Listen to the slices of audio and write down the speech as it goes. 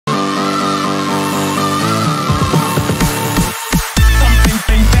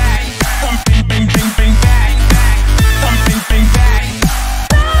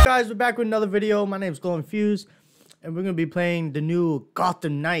back with another video. My name is Gotham Fuse, and we're gonna be playing the new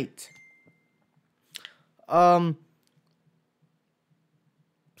Gotham Knight. So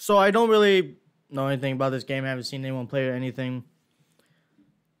I don't really know anything about this game. I haven't seen anyone play or anything.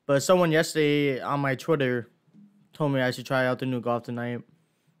 But someone yesterday on my Twitter told me I should try out the new Gotham Knight.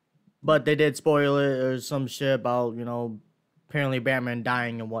 But they did spoil it or some shit about, you know, apparently Batman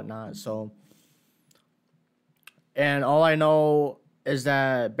dying and whatnot. So, and all I know is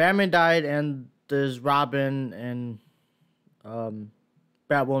that Batman died and there's Robin and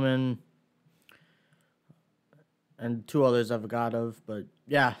Batwoman and two others I forgot of. But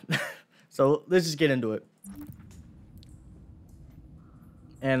yeah, so let's just get into it.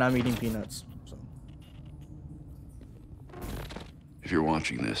 And I'm eating peanuts. So. If you're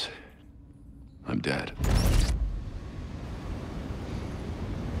watching this, I'm dead.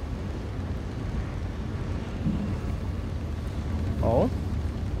 Oh?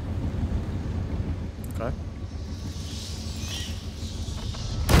 Okay.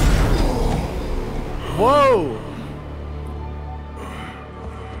 Whoa!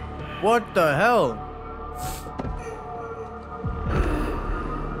 What the hell?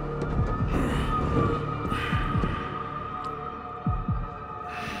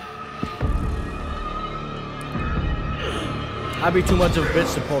 I'd be too much of a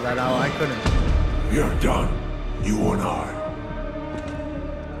bitch to pull that out. I couldn't. You're done. You and I.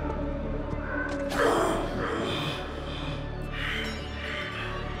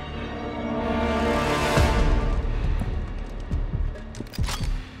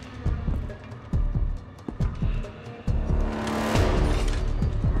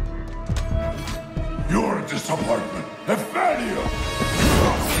 You're a disappointment. A failure.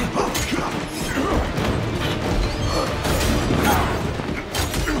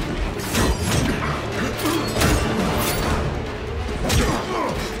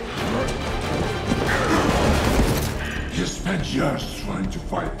 You spent years trying to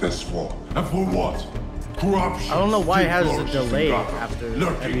fight this war, and for what? Corruption. I don't know why it has a flourishes delay in Gotham, after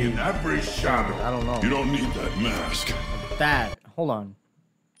lurking in every shadow. I don't know. You don't need that mask. That. Hold on.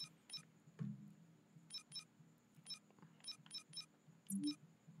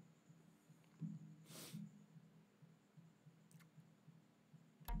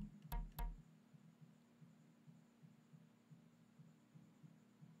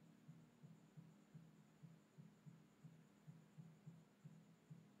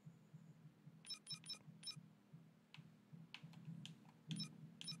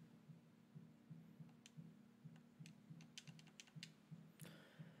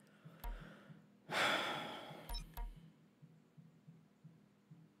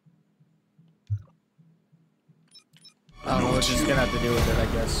 I don't know what she's gonna have to do with it, I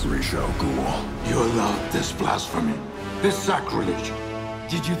guess. Rachel Ghoul. You allowed this blasphemy, this sacrilege.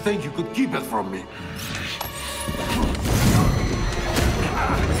 Did you think you could keep it from me?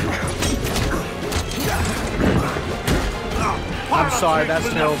 I'm sorry, that's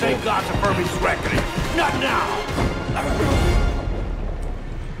terrible. Thank God to Furby's reckoning. Not now!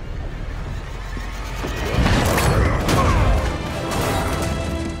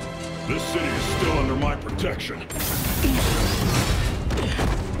 This city is still under my protection.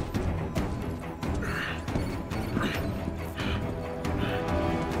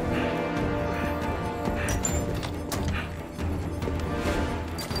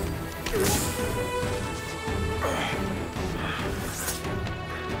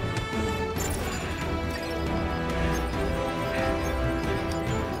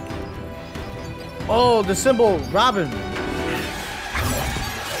 Oh, the symbol, Robin.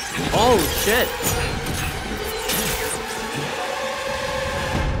 Oh, shit.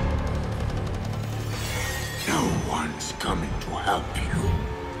 No one's coming to help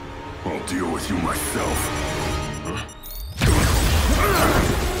you. I'll deal with you myself.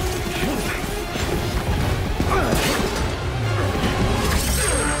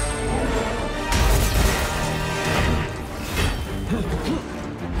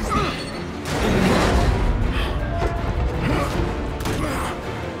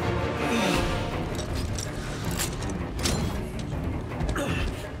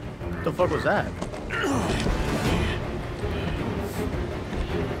 What the fuck was that?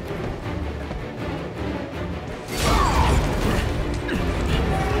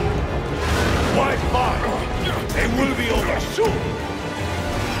 Why fight? It will be over soon.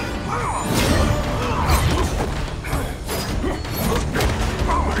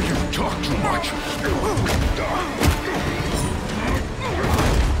 You talk too much.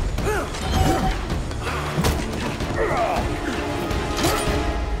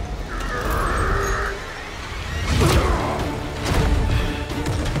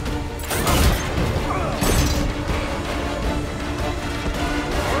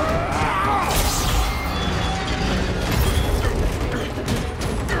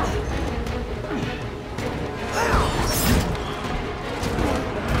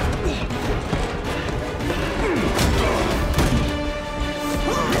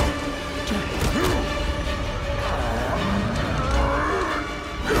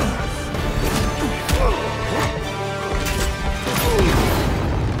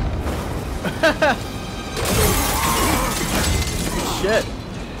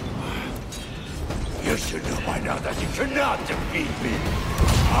 should know by now that you cannot defeat me.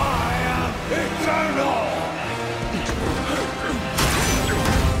 I am eternal!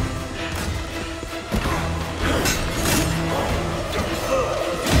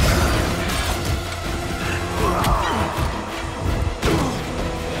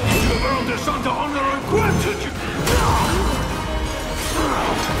 The world is under honor and gratitude!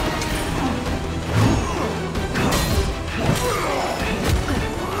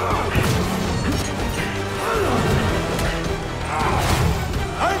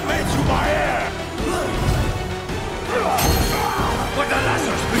 I made you my heir! But the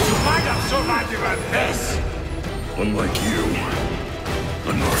lesser speech you might have survived even this! Unlike you,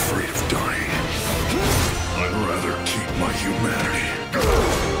 I'm not afraid of dying. I'd rather keep my humanity.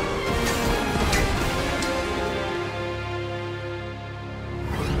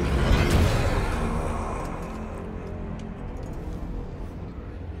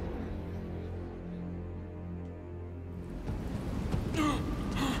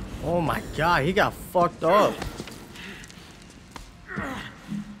 Oh my god, he got fucked up.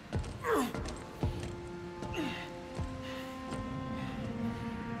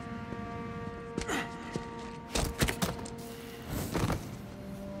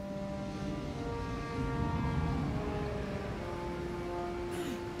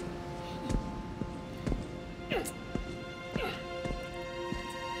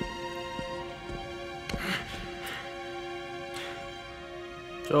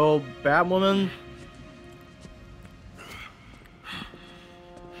 So, Batwoman,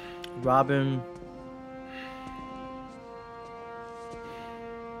 Robin,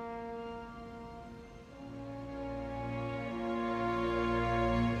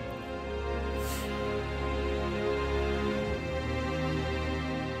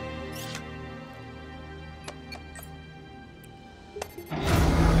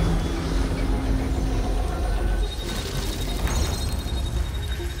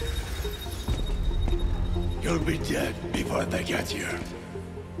 You'll be dead before they get here.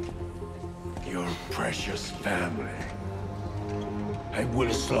 Your precious family. I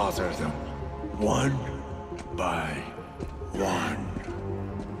will slaughter them, one by one.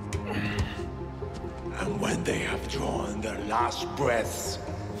 And when they have drawn their last breaths,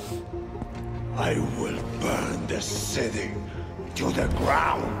 I will burn the city to the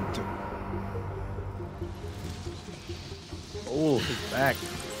ground. oh, he's back.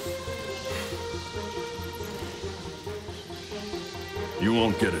 You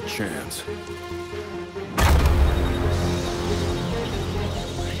won't get a chance.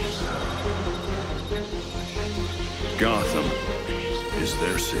 Gotham is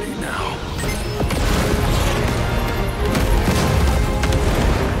their city now.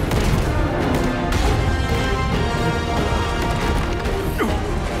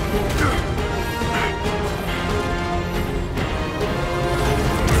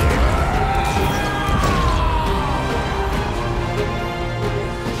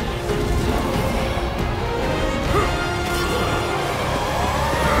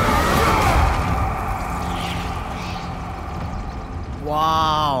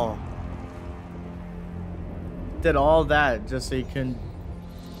 Wow. Did all that just so you can.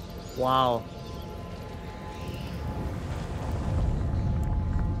 Wow.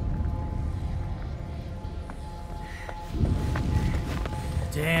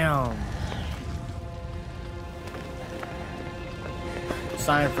 Damn.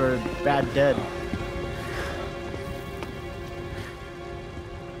 Sign for bad dead.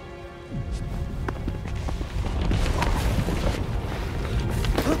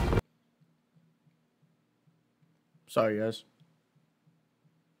 Sorry, guys.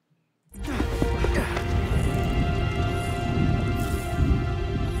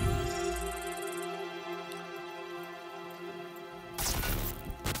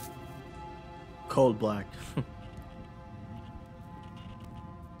 Cold black.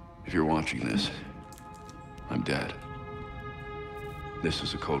 If you're watching this, I'm dead. This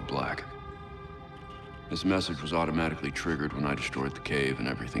is a code black. This message was automatically triggered when I destroyed the cave and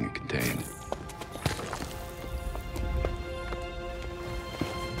everything it contained.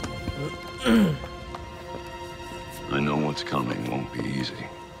 I know what's coming won't be easy.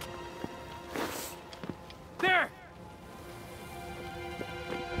 There!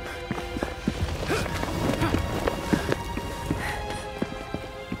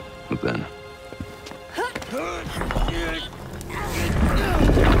 But then...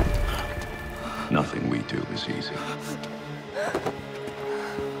 nothing we do is easy.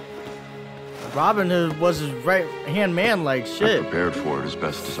 Robin was his right-hand man like I shit. prepared for it as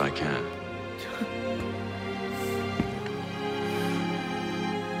best as I can.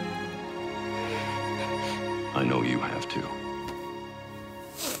 I know you have too.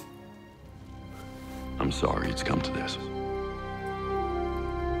 I'm sorry it's come to this.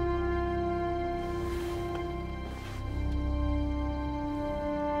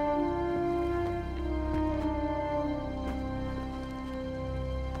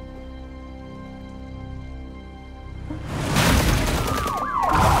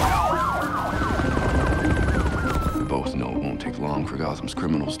 We both know it won't take long for Gotham's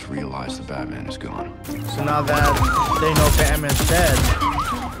criminals to realize the Batman is gone. So now that they know Batman's dead,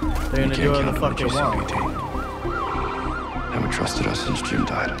 they're gonna do whatever the fuck they want. Haven't trusted us since Jim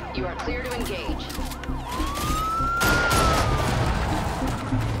died. You are clear to engage.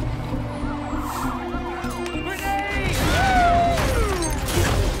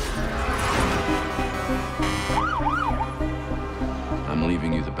 I'm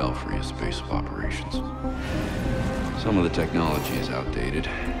leaving you the Belfry as base of operations. Some of the technology is outdated,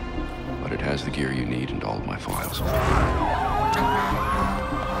 but it has the gear you need and all of my files.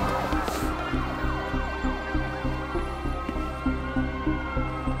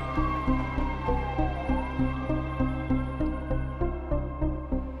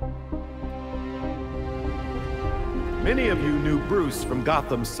 Many of you knew Bruce from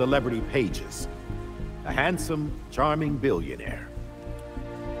Gotham's celebrity pages. A handsome, charming billionaire.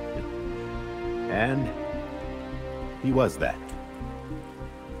 And he was that.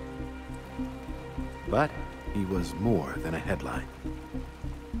 But he was more than a headline.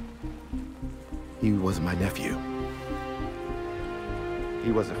 He was my nephew.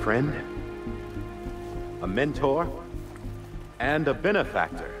 He was a friend, a mentor, and a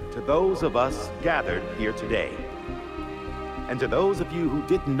benefactor to those of us gathered here today. And to those of you who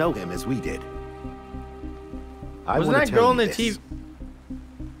didn't know him as we did, I Wasn't want that to girl tell on you the this. TV?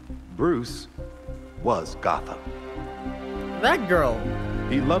 Bruce was Gotham. That girl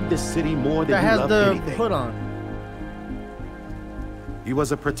He loved this city more than that he has loved the anything. hood on. He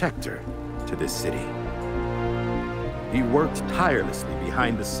was a protector to this city. He worked tirelessly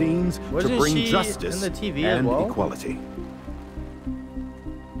behind the scenes to Wasn't bring she justice in the TV as and well? equality.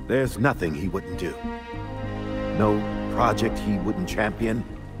 There's nothing he wouldn't do. No project he wouldn't champion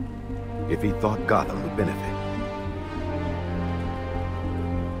if he thought Gotham would benefit.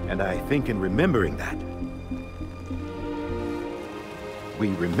 And I think in remembering that, we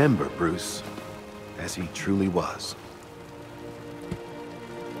remember Bruce as he truly was.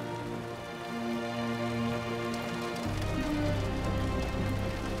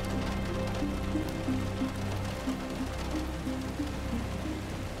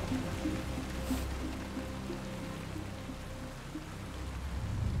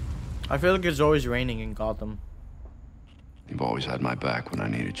 I feel like it's always raining in Gotham. You've always had my back when I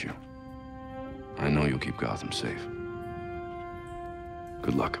needed you. I know you'll keep Gotham safe.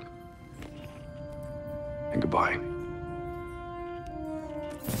 Good luck. And goodbye.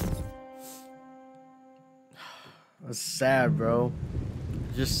 That's sad, bro.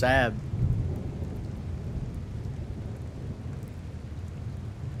 Just sad.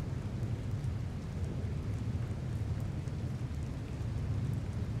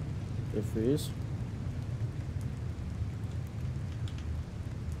 It freeze.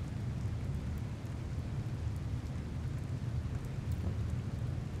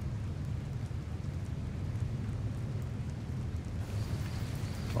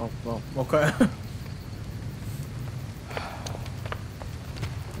 Oh, well, okay.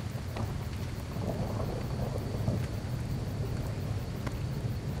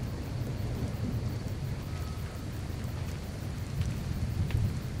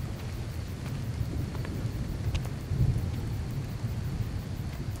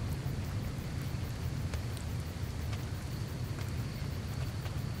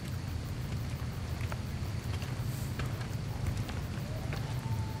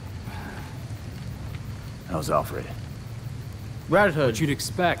 How's Alfred? Red Hood. What you'd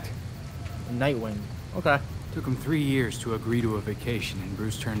expect. Nightwing. Okay. Took him 3 years to agree to a vacation, and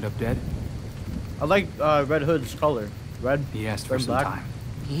Bruce turned up dead. I like Red Hood's color. Red. He asked for red, some black. time.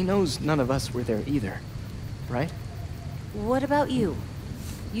 He knows none of us were there either, right? What about you?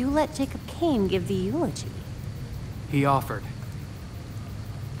 You let Jacob Kane give the eulogy. He offered.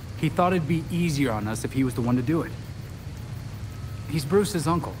 He thought it'd be easier on us if he was the one to do it. He's Bruce's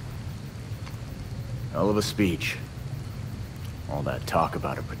uncle. Hell of a speech. All that talk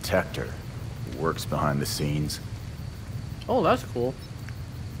about a protector who works behind the scenes. Oh, that's cool.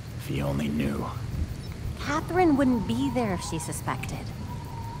 If he only knew. Catherine wouldn't be there if she suspected.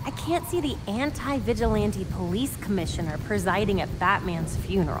 I can't see the anti-vigilante police commissioner presiding at Batman's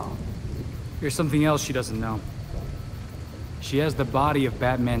funeral. Here's something else she doesn't know. She has the body of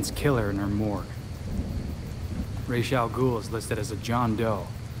Batman's killer in her morgue. Ra's al Ghul is listed as a John Doe,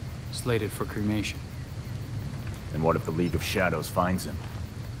 slated for cremation. And what if the League of Shadows finds him?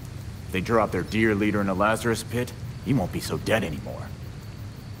 If they drop their dear leader in a Lazarus pit, he won't be so dead anymore.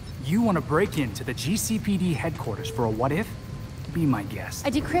 You want to break into the GCPD headquarters for a what-if? Be my guest. I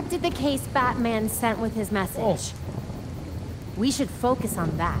decrypted the case Batman sent with his message. We should focus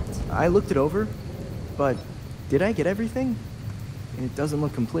on that. I looked it over, but did I get everything? It doesn't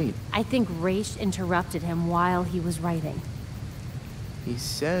look complete. I think Ra's interrupted him while he was writing. He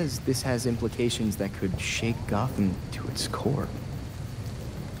says this has implications that could shake Gotham to its core.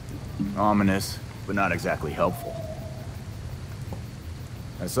 Ominous, but not exactly helpful.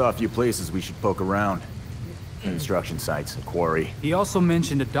 I saw a few places we should poke around. Construction sites, a quarry. He also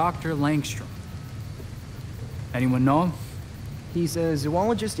mentioned a Dr. Langstrom. Anyone know him? He's a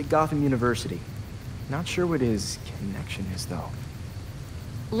zoologist at Gotham University. Not sure what his connection is, though.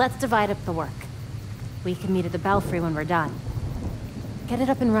 Let's divide up the work. We can meet at the Belfry when we're done. Get it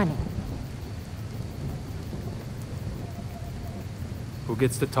up and running. Who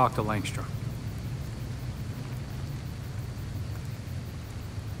gets to talk to Langstrom?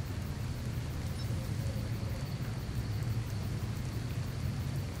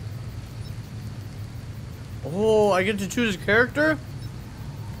 Oh, I get to choose a character?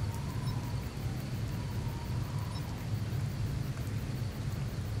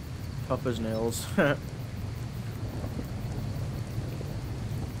 Tough as nails.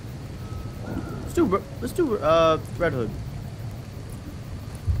 Let's do Red Hood.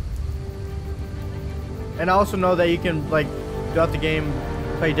 And I also know that you can, like, throughout the game,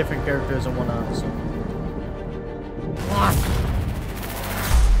 play different characters and whatnot, so.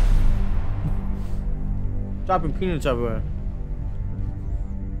 Dropping peanuts everywhere.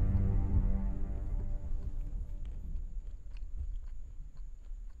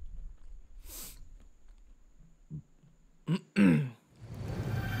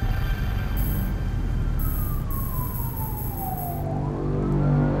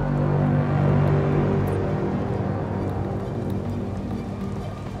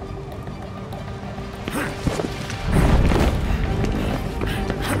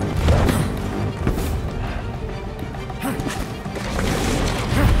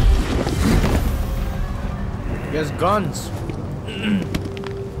 He has guns.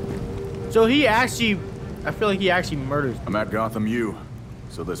 So he actually, I feel like he actually murders. I'm at Gotham U.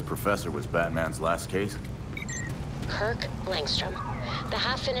 So this professor was Batman's last case? Kirk Langstrom. The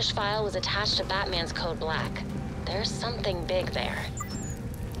half-finished file was attached to Batman's Code Black. There's something big there.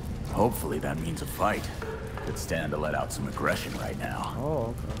 Hopefully that means a fight. Could stand to let out some aggression right now.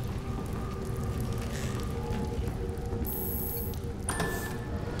 Oh, okay.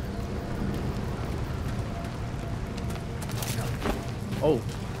 Oh.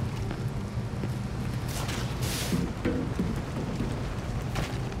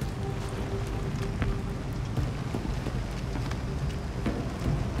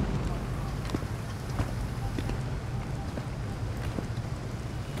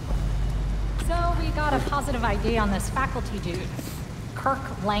 So we got a positive ID on this faculty dude, Kirk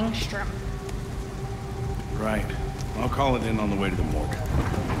Langstrom. Right. I'll call it in on the way to the morgue.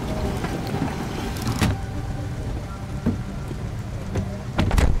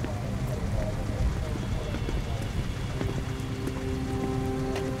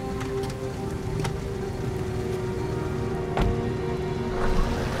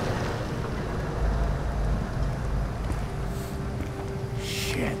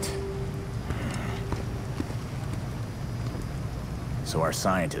 So our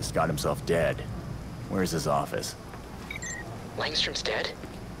scientist got himself dead. Where's his office? Langstrom's dead?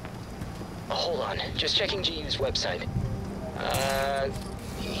 Oh, hold on. Just checking GU's website.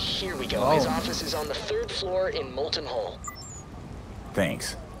 Here we go. His office is on the 3rd floor in Molten Hall.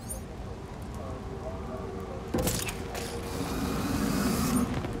 Thanks.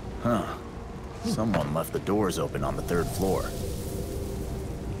 Huh. Someone left the doors open on the 3rd floor.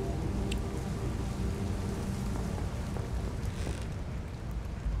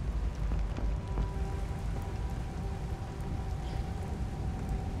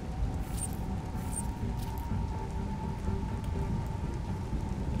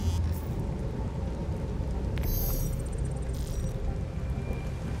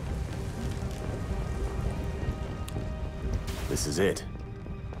 This is it.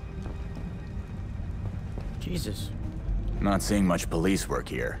 Jesus. Not seeing much police work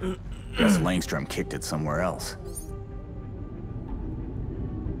here. Guess Langstrom kicked it somewhere else.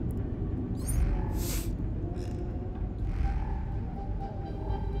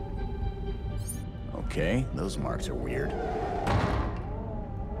 Okay, those marks are weird.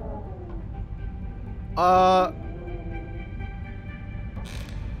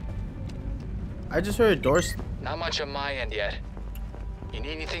 I just heard a door. Not much on my end yet. You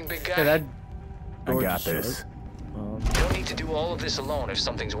need anything, big guy? Yeah, that I door got just this. shut. You don't need to do all of this alone if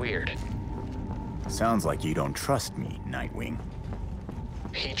something's weird. Sounds like you don't trust me, Nightwing.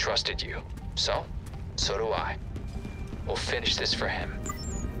 He trusted you. So do I. We'll finish this for him.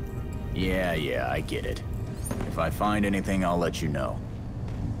 Yeah, I get it. If I find anything, I'll let you know.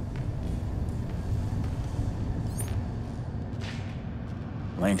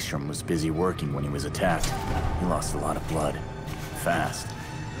 Langstrom was busy working when he was attacked. He lost a lot of blood. Fast.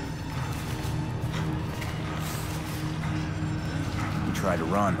 He tried to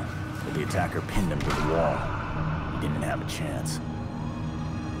run, but the attacker pinned him to the wall. He didn't have a chance.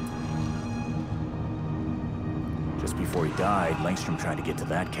 Just before he died, Langstrom tried to get to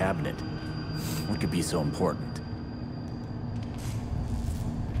that cabinet. What could be so important?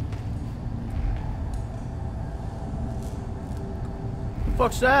 The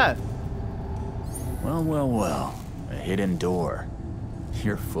fuck's that? Well. A hidden door.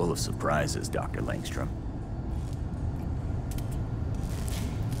 You're full of surprises, Dr. Langstrom.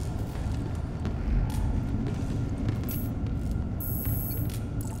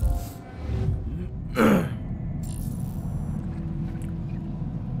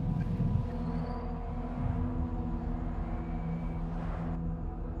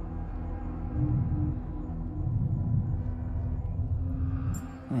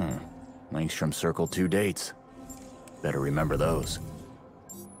 Langstrom circled 2 dates. Better remember those.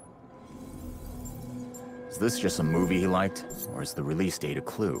 Is this just a movie he liked, or is the release date a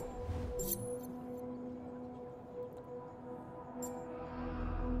clue?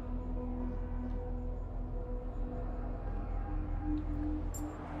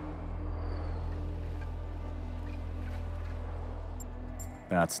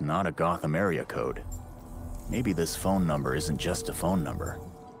 That's not a Gotham area code. Maybe this phone number isn't just a phone number.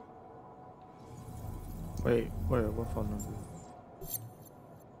 Wait, what phone number?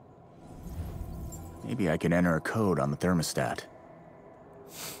 Maybe I can enter a code on the thermostat.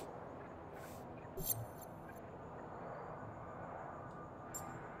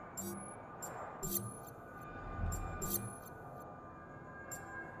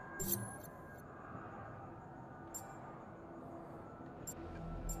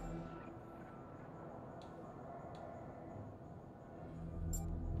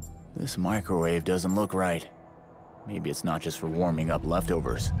 This microwave doesn't look right. Maybe it's not just for warming up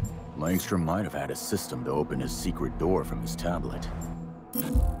leftovers. Langstrom might have had a system to open his secret door from his tablet.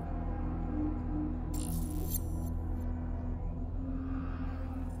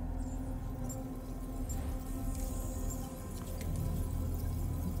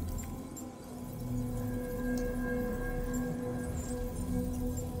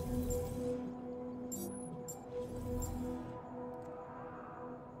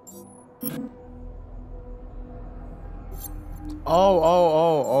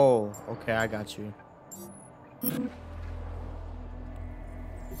 Oh. Okay, I got you.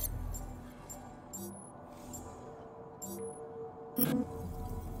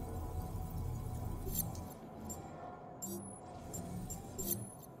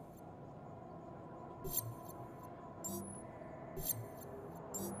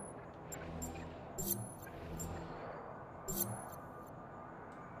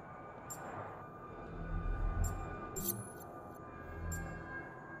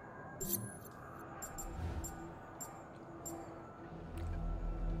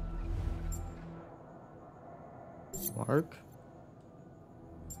 Mark?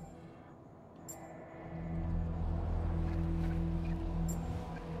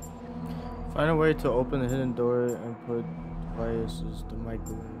 Find a way to open the hidden door and put devices the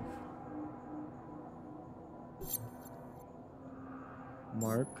microwave.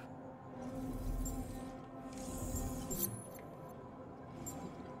 Mark?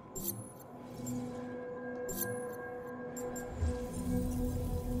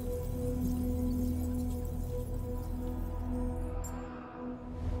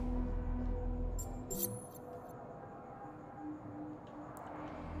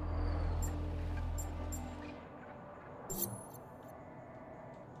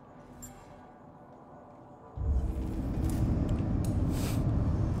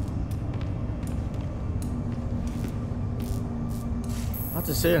 About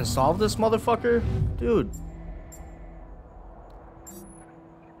to sit and solve this motherfucker? Dude.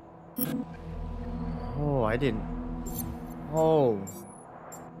 Oh, I didn't. Oh.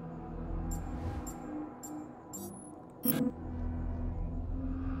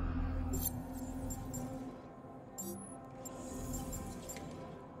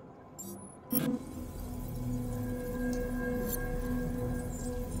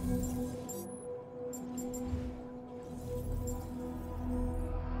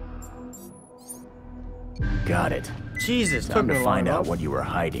 Got it. Jesus, Time took to me find long out enough. what you were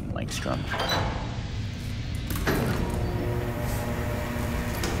hiding, Langstrom.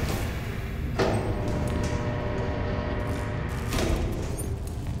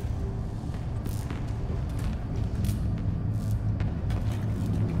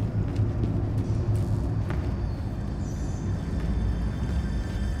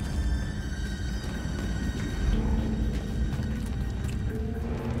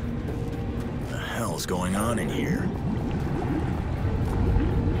 What the hell's going on in here?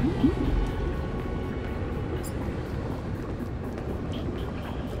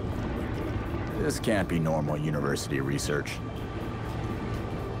 This can't be normal university research.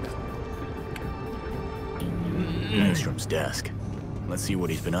 Langstrom's desk. Let's see what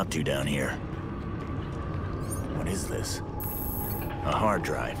he's been up to down here. What is this? A hard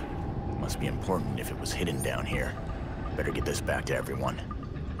drive. Must be important if it was hidden down here. Better get this back to everyone.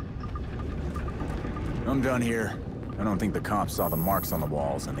 I'm done here. I don't think the cops saw the marks on the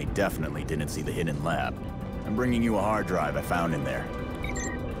walls, and they definitely didn't see the hidden lab. I'm bringing you a hard drive I found in there.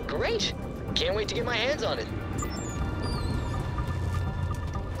 Great! Can't wait to get my hands on it.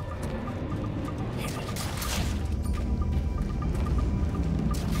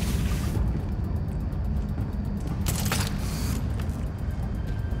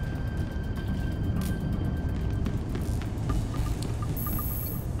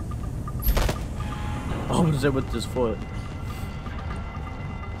 Opens it with his foot.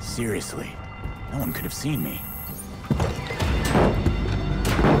 Seriously, no one could have seen me.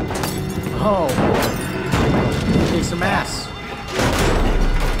 Oh. Take some ass.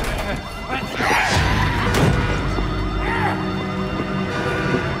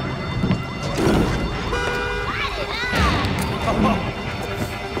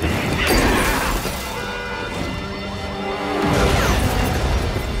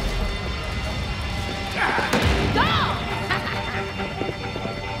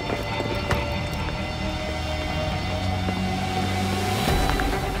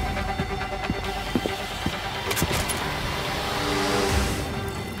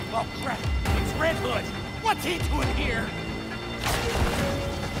 Oh crap! It's Red Hood! What's he doing here?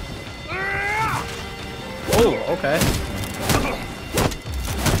 Oh, okay.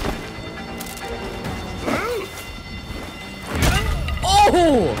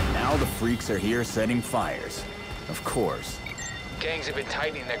 Oh! Now the freaks are here setting fires. Of course. Gangs have been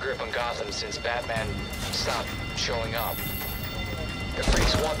tightening their grip on Gotham since Batman stopped showing up. The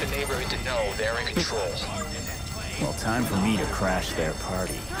freaks want the neighborhood to know they're in control. Well, time for me to crash their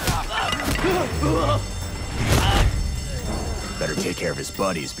party. Better take care of his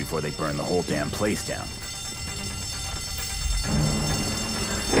buddies before they burn the whole damn place down.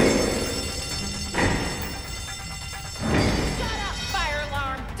 Fire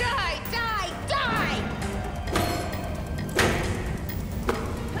alarm! Die! Die! Die!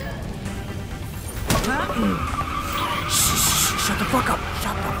 Shut the fuck up!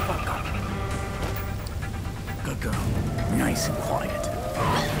 Shut the fuck up! Good girl. Nice and quiet.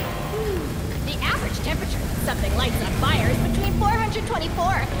 The average temperature when something lights on fire is between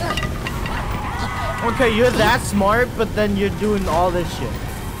 424. Okay, you're that smart, but then you're doing all this shit.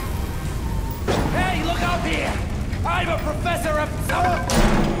 Hey, look out here! I'm a professor of...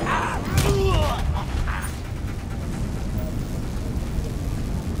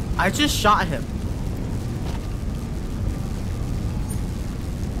 I just shot him.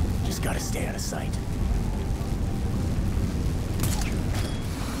 Just gotta stay out of sight.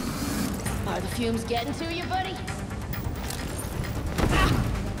 Are the fumes getting to you, buddy?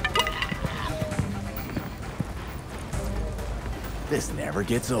 This never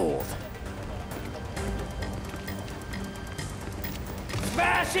gets old.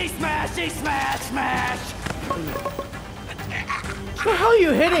 Smashy, smashy, smash, smash! What the hell are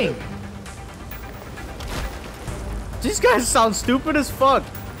you hitting? These guys sound stupid as fuck.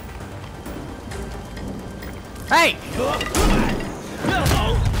 Hey!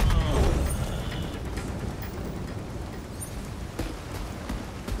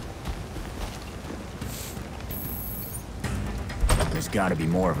 There's gotta be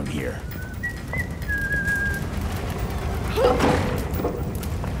more of them here.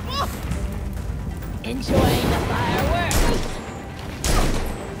 Enjoying the fireworks.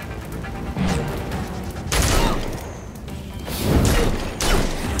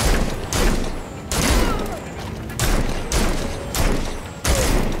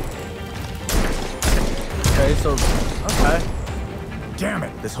 Okay, so... Okay. Damn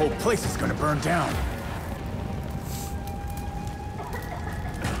it! This whole place is gonna burn down.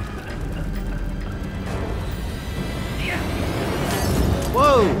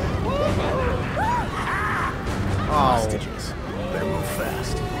 Whoa! hostages. Better move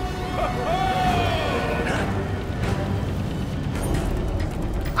fast.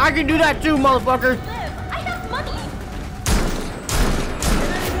 I can do that too, motherfucker. I have money.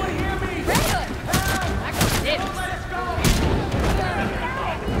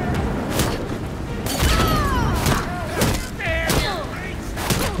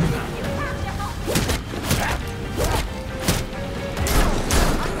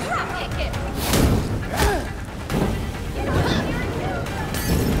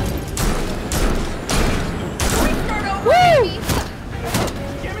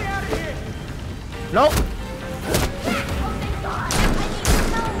 Nope.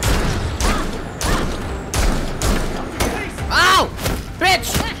 Ow!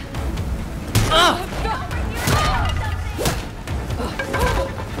 Bitch! Ugh!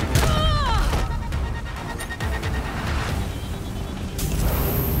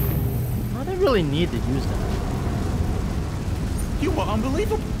 I didn't really need to use that. You were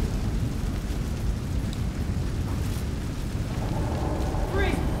unbelievable.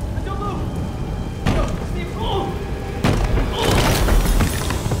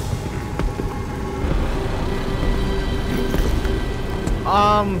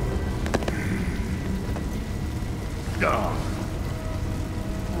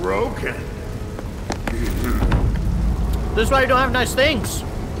 Broken. This is why you don't have nice things.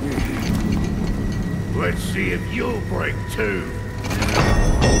 Let's see if you'll break too.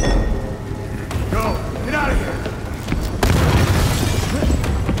 Go, get out of here.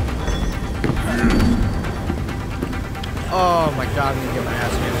 Oh my god, I'm gonna get my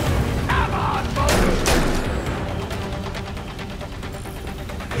ass handed.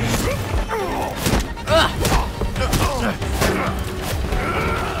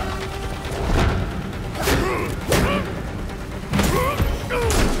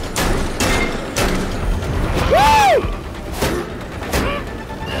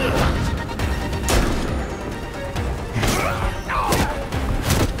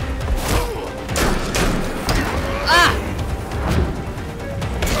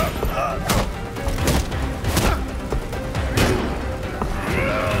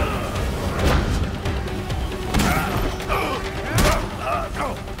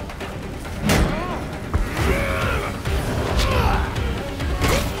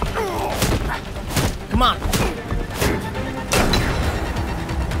 Come on, Come on.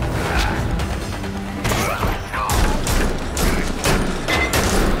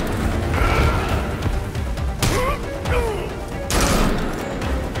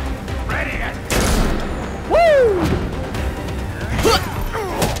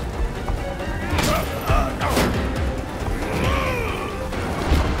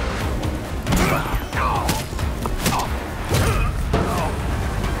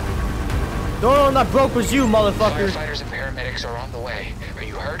 The only one that broke was you, motherfucker. Firefighters and paramedics are on the way. Are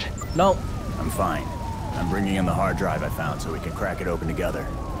you hurt? No. I'm fine. I'm bringing in the hard drive I found so we can crack it open together.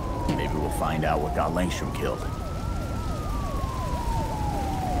 Maybe we'll find out what got Langstrom killed.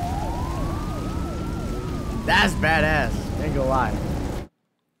 That's badass. Ain't gonna lie.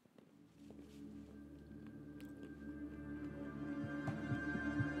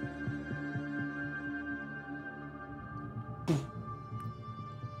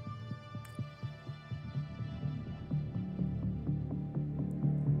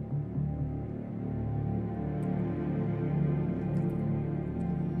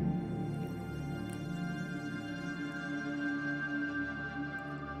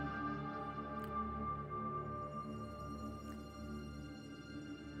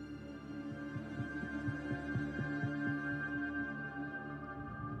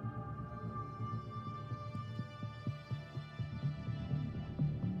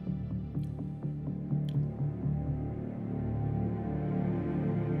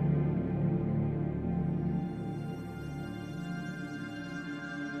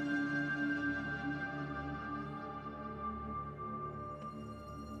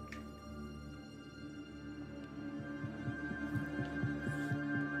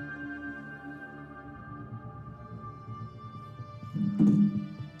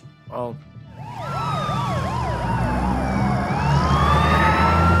 Oh.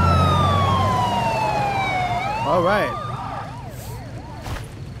 All right.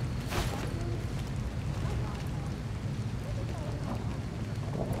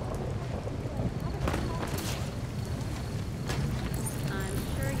 I'm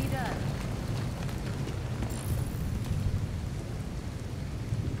sure he does.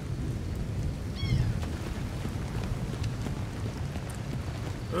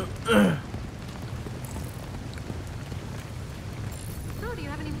 So, do you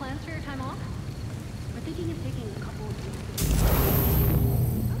have any plans for your time off? We're thinking of taking a couple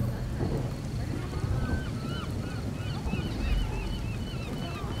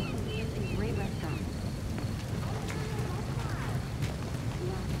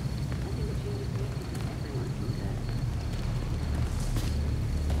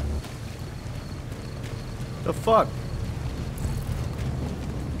The fuck?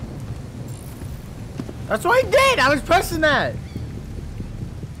 That's what I did! I was pressing that!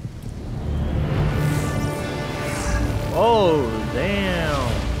 Oh, damn.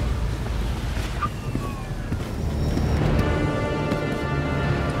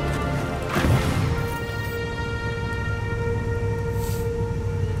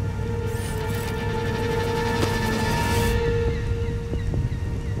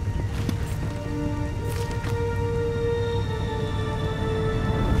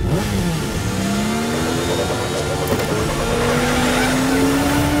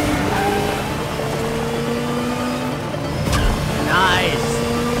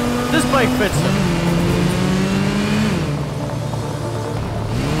 Bike fits him.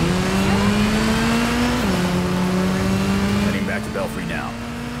 Heading back to Belfry now.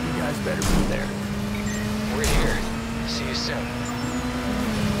 You guys better be there. We're here. See you soon.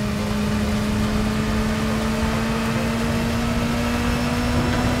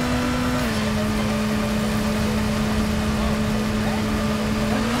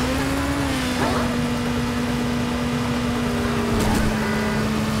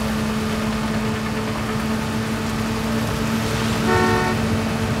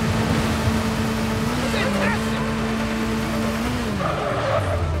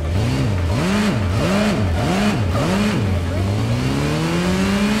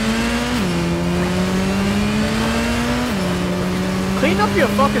 Clean up your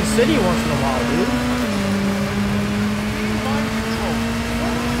fucking city once in a while, dude.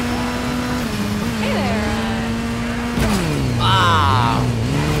 Hey there. Ah.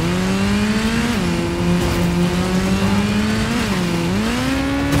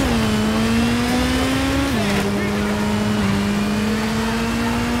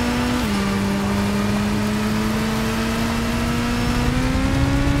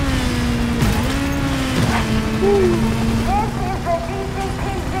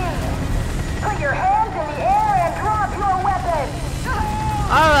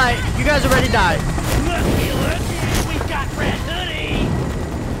 Alright, you guys already died. Looky, we got Red Hoodie!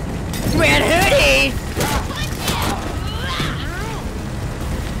 Red Hoodie?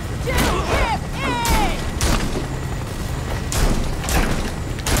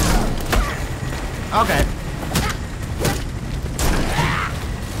 Okay.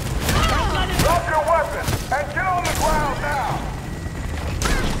 Drop your weapon and get on the ground now!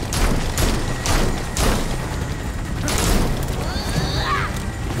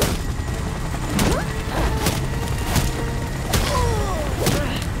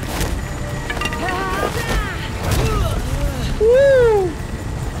 Woo!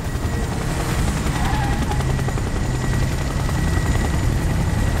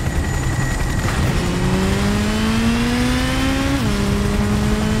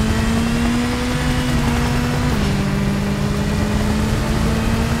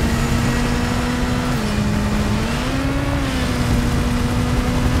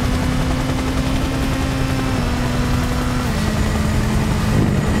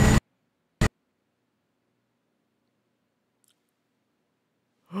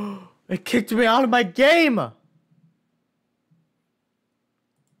 It kicked me out of my game!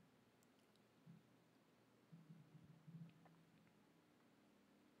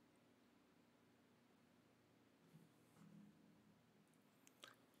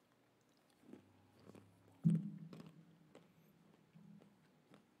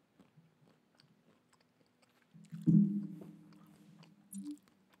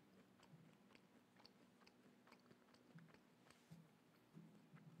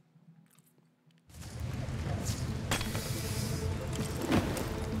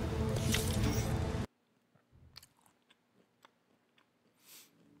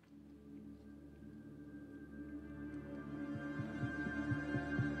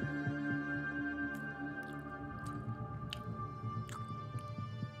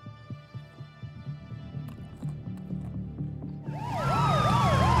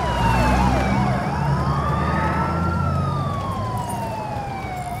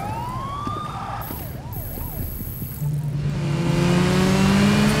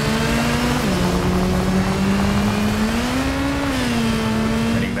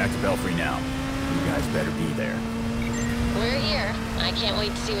 Belfry now. You guys better be there. We're here. I can't wait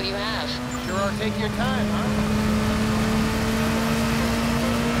to see what you have. Sure are taking your time, huh?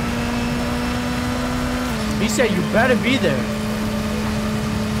 He said you better be there.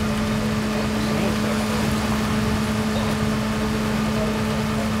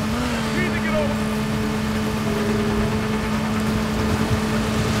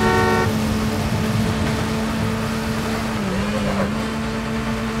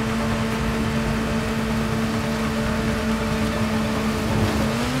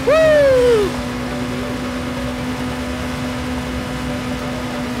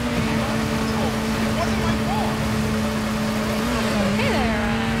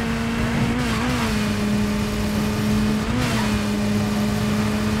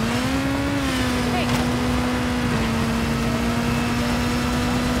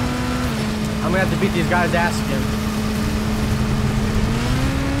 gonna have to beat these guys' ass again.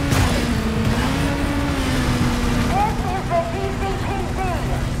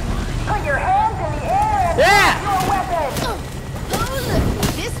 Put your hands in the air and yeah! your weapon!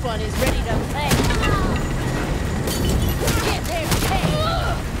 This one is ready to play. Get there,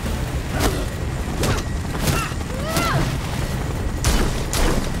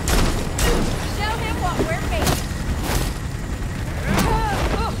 show him what we're made.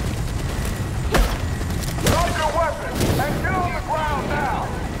 Drop your weapon and get on the ground now!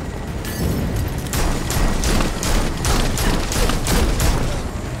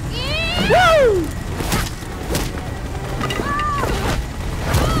 Woo!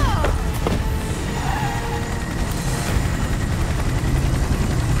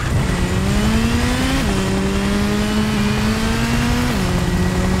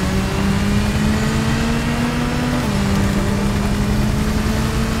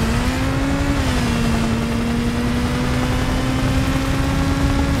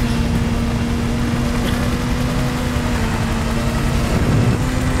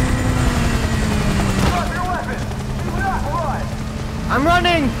 I'm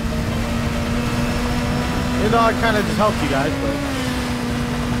running! Even though I kind of just helped you guys, but...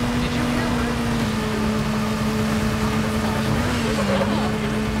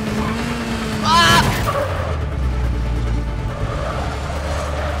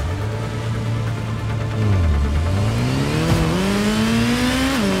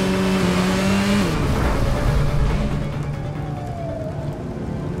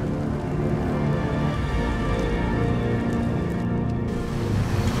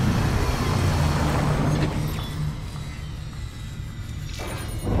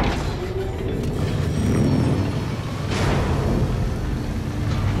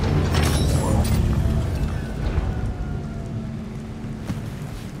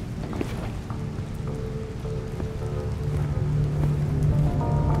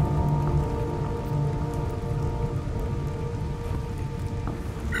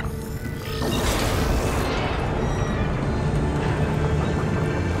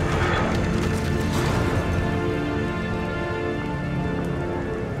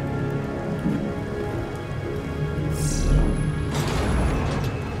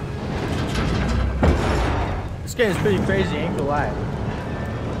 This game is pretty crazy, ain't gonna lie.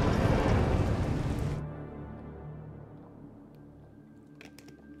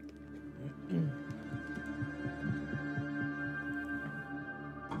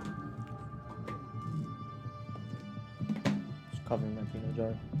 Just covering my peanut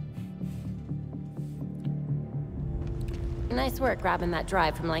jar. Nice work grabbing that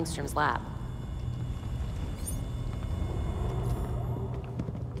drive from Langstrom's lab.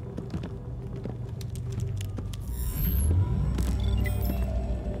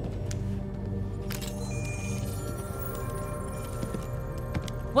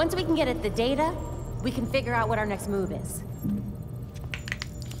 Once we can get at the data, we can figure out what our next move is.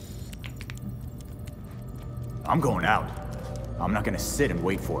 I'm going out. I'm not gonna sit and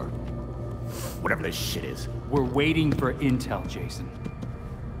wait for whatever this shit is. We're waiting for intel, Jason.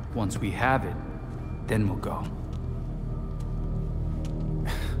 Once we have it, then we'll go.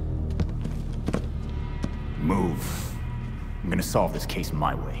 Move. I'm gonna solve this case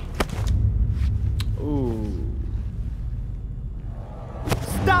my way. Ooh.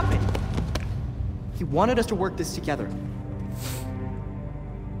 Stop it! He wanted us to work this together.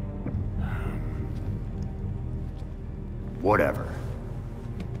 Whatever.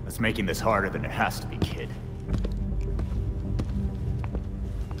 That's making this harder than it has to be, kid.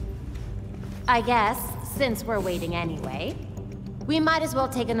 I guess, since we're waiting anyway, we might as well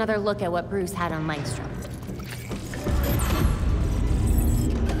take another look at what Bruce had on Langstrom.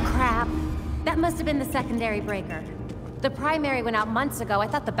 Crap. That must have been the secondary breaker. The primary went out months ago. I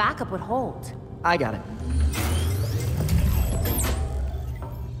thought the backup would hold. I got it.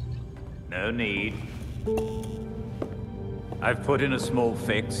 No need. I've put in a small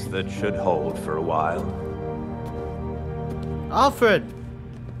fix that should hold for a while. Alfred!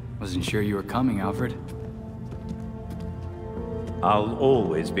 Wasn't sure you were coming, Alfred. I'll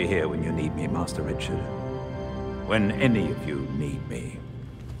always be here when you need me, Master Richard. When any of you need me.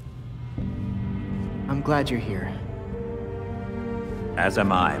 I'm glad you're here. As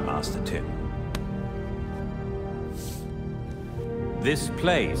am I, Master Tim. This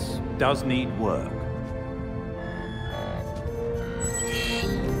place does need work.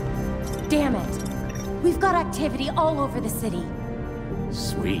 Damn it. We've got activity all over the city.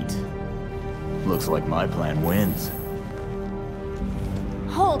 Sweet. Looks like my plan wins.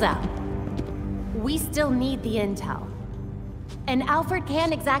 Hold up. We still need the intel. And Alfred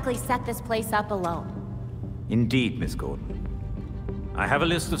can't exactly set this place up alone. Indeed, Miss Gordon. I have a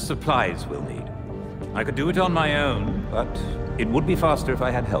list of supplies we'll need. I could do it on my own, but it would be faster if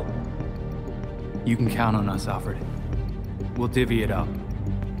I had help. You can count on us, Alfred. We'll divvy it up.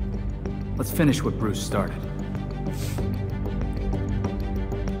 Let's finish what Bruce started.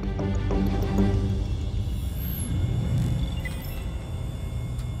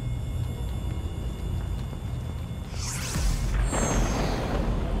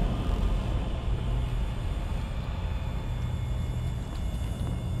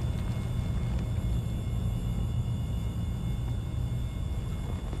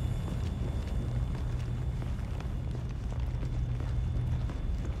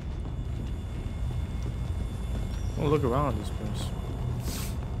 We'll look around this place.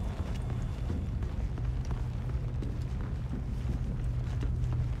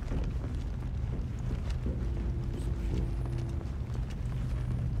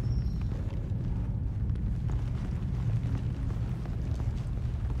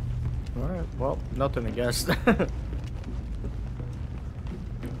 Alright, well, nothing I guess. Well,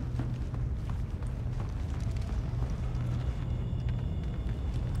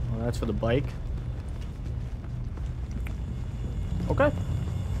 that's for the bike. Okay.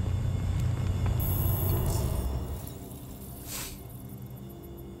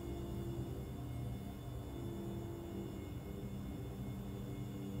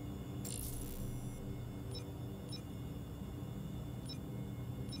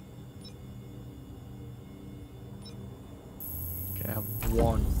 Okay, I have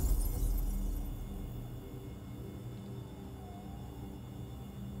one.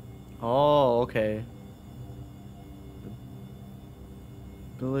 Oh, okay.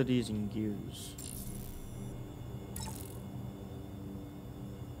 Abilities and gears.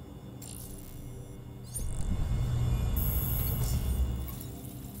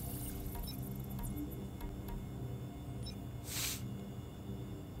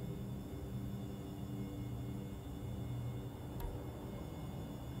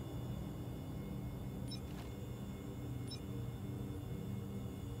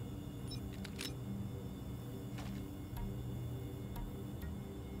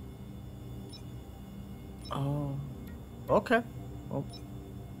 Oh, okay. Well.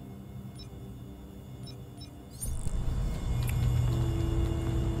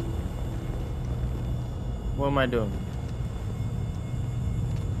 What am I doing?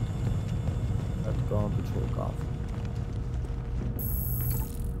 I have to go on patrol Gotham.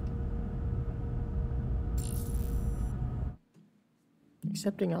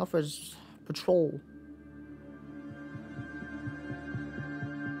 Accepting Alfred's patrol.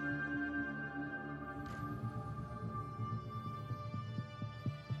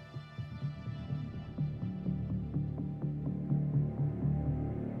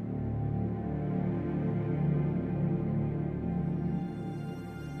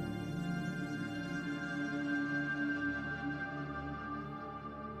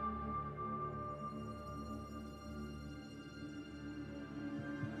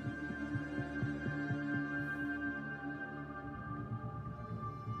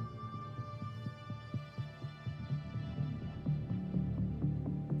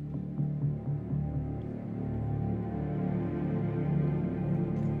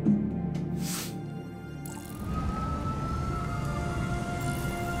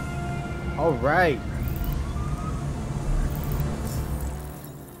 All right.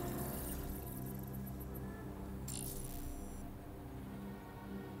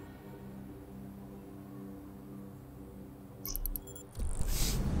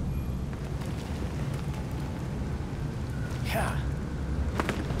 Yeah.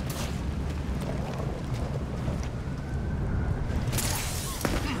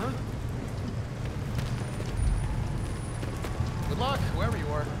 Good luck, whoever you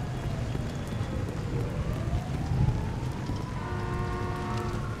are.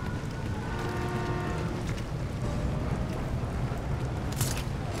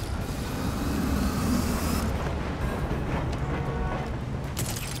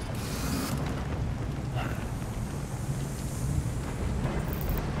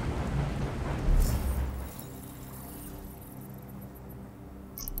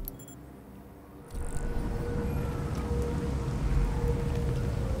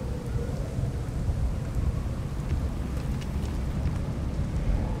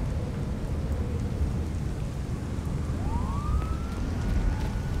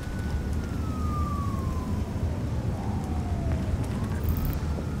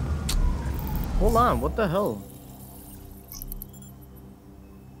 Hold on, what the hell?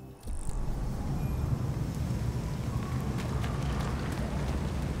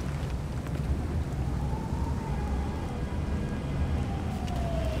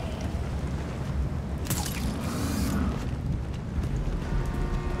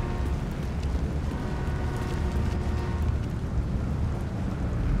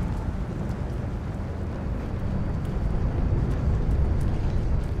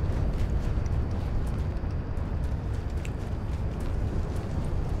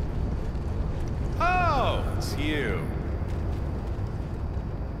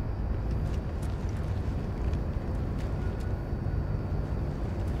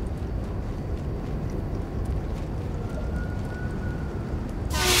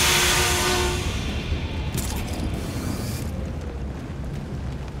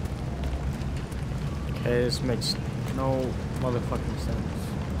 This makes no motherfucking sense.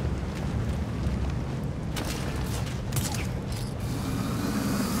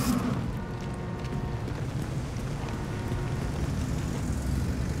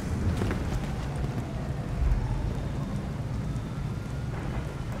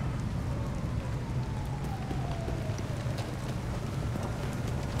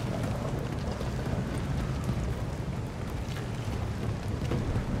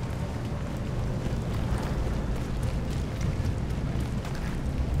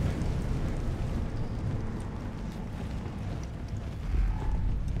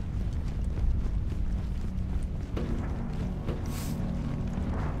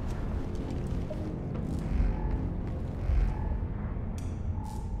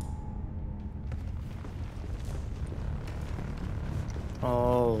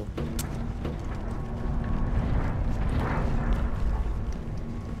 Oh.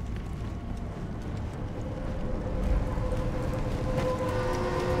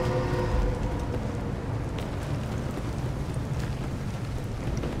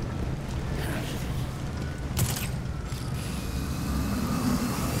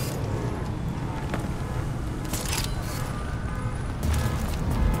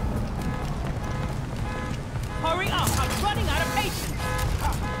 Hurry up! I'm running out of patience!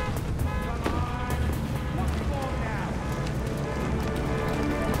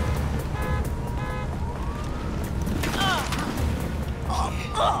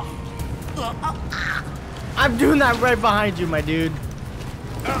 I'm doing that right behind you, my dude.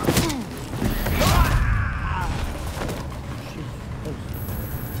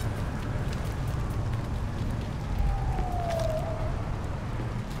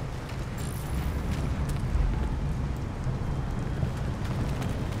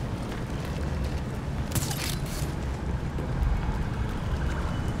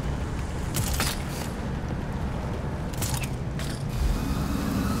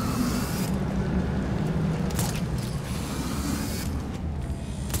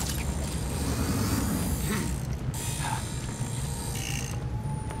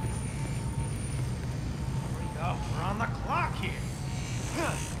 We're on the clock here.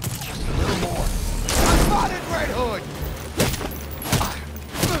 Just a little more. I spotted Red Hood.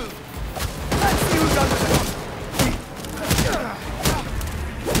 Let's see who's under the hook.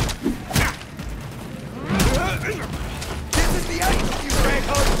 This is the end of you, Red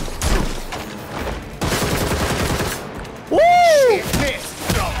Hood. Woo! Shit, missed.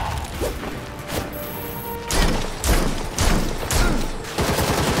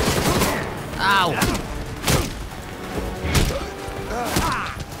 Ow!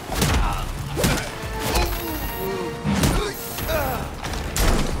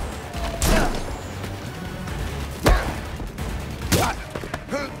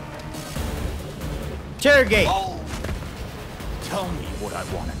 Interrogate. Oh. Tell me what I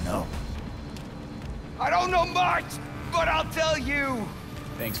want to know. I don't know much, but I'll tell you.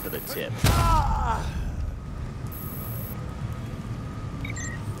 Thanks for the tip.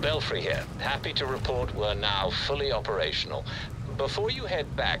 Belfry here. Happy to report we're now fully operational. Before you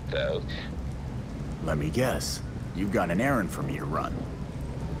head back, though... Let me guess. You've got an errand for me to run.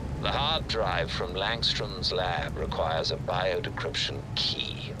 The hard drive from Langstrom's lab requires a biodecryption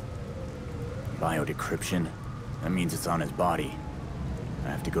key. Biodecryption? That means it's on his body. I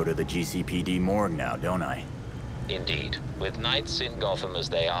have to go to the GCPD morgue now, don't I? Indeed. With Knights in Gotham as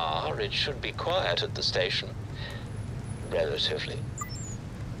they are, it should be quiet at the station. Relatively.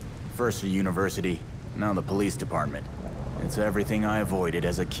 First the university, now the police department. It's everything I avoided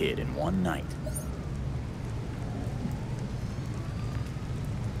as a kid in one night.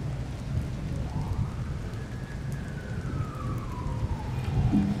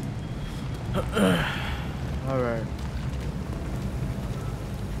 All right.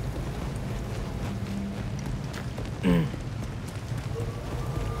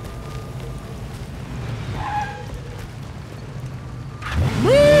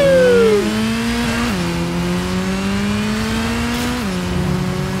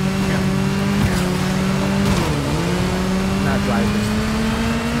 Not drive this.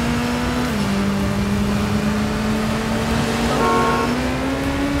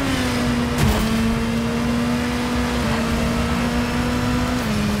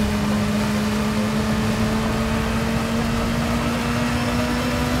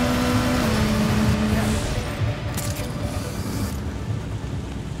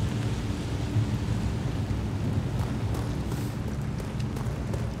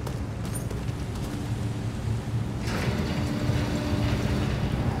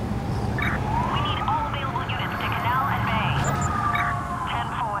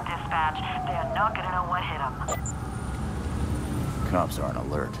 on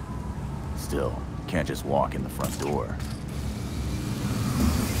alert. Still, can't just walk in the front door.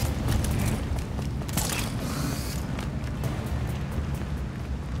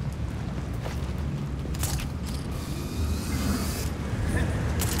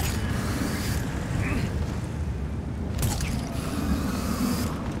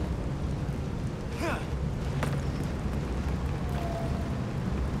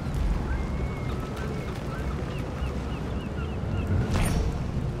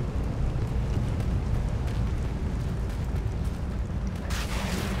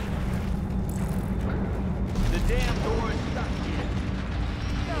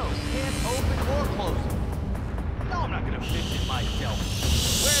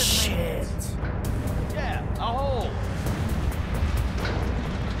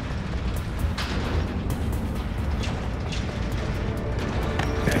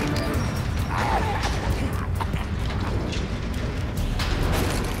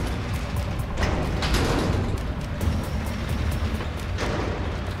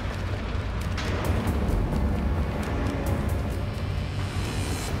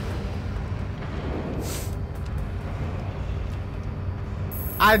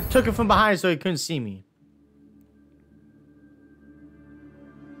 I took it from behind so he couldn't see me.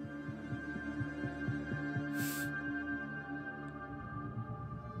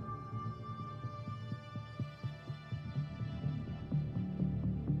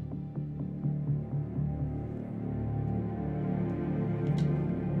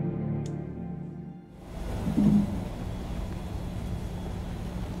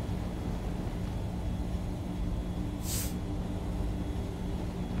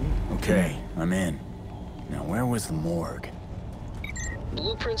 Okay, I'm in. Now where was the morgue?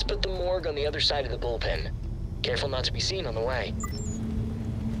 Blueprints put the morgue on the other side of the bullpen. Careful not to be seen on the way.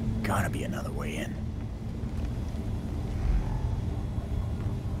 Gotta be another way in.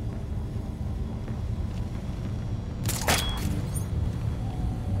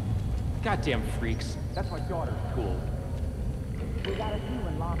 Goddamn freaks. That's my daughter's tool. We got a few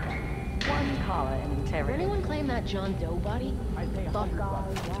in lockup. One caller in Did interrogation. anyone claim that John Doe body? I pay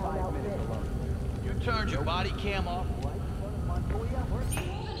 $100 for 5 minutes alone. You turned your body cam off.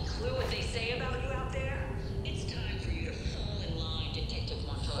 Any clue what they say about you out there? It's time for you to fall in line, Detective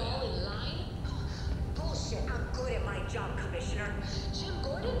Montoya. Fall in line? Bullshit. I'm good at my job, Commissioner. Jim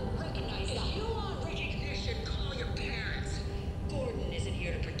Gordon? Recognize that. If you want recognition, call your parents. Gordon isn't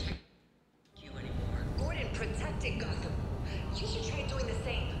here to protect you anymore. Gordon protected Gotham. You should try doing the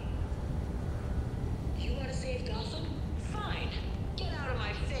same. You want to save Gotham? Fine. Get out of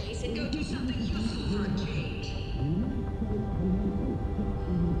my face and go do something useful for a change.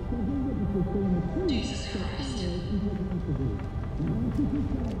 Jesus Christ. It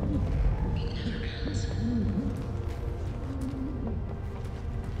never ends.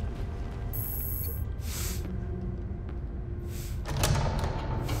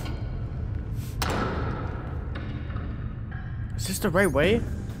 Is this the right way?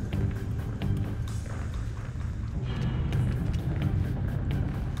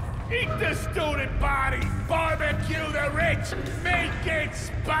 Eat the student body! Barbecue the rich! Make it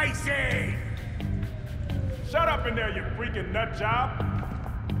spicy! Shut up in there, you freaking nut job!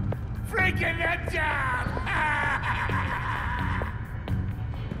 Freaking nut job!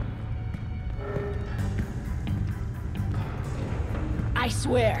 I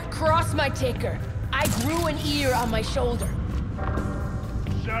swear, cross my ticker. I grew an ear on my shoulder.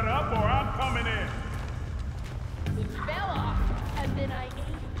 Shut up or I'm coming in! It fell off, and then I ate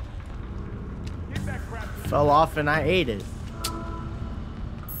it. Get that crap. Fell off and I ate it.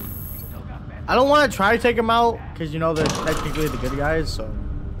 I don't want to try to take him out because you know they're technically the good guys, so.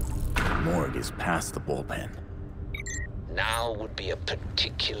 Morgue is past the bullpen. Now would be a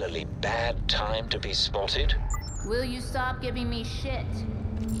particularly bad time to be spotted. Will you stop giving me shit?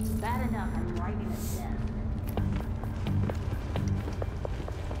 It's bad enough I'm driving a death.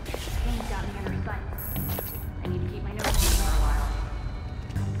 Things got me under sight. I need to keep my nose clean for a while.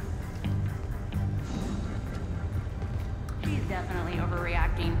 She's definitely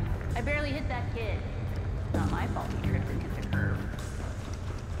overreacting. I barely hit that kid. It's not my fault he tripped and hit the curb.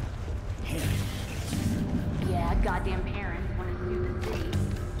 Yeah, goddamn parents wanted to do the city.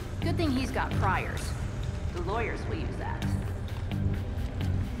 Good thing he's got priors. The lawyers will use that.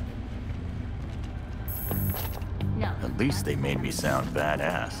 No. At least they made me sound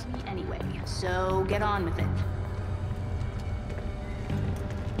badass. Anyway, so get on with it.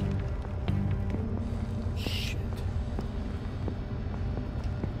 Shit.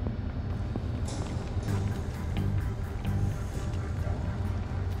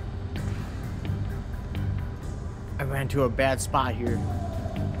 I ran to a bad spot here.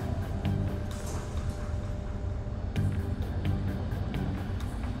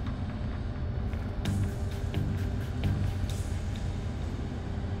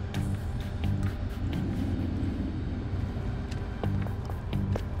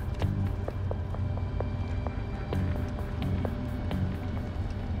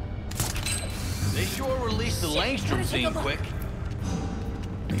 the Langstrom scene quick.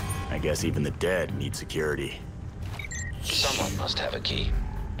 I guess even the dead need security. Someone must have a key.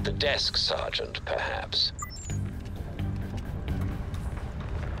 The desk sergeant, perhaps.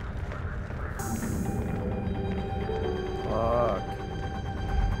 Fuck.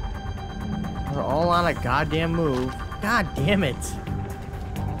 We're all on a goddamn move. God damn it.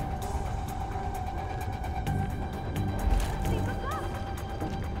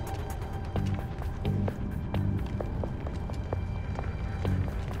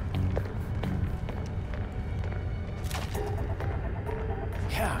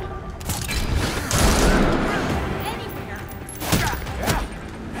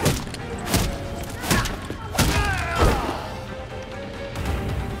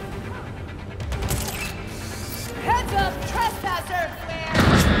 Heads up, trespasser!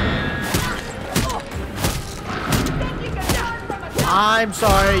 I'm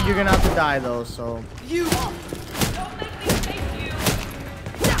sorry, you're gonna have to die though, so. You don't make me face you.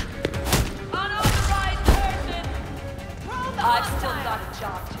 Unauthorized person. I've still got a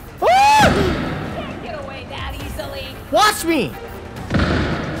job to do. Can't get away that easily. Watch me!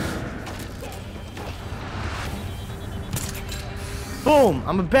 Boom!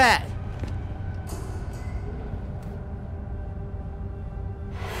 I'm a bat.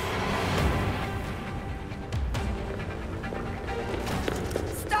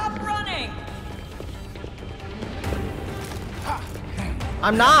 Stop running!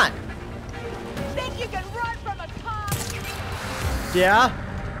 I'm not. Think you can run from a cop? Yeah.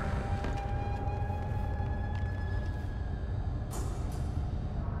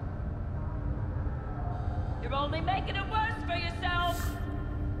 You're only making it worse for yourself.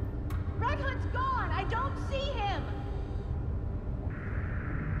 Red Hood's gone. I don't see him.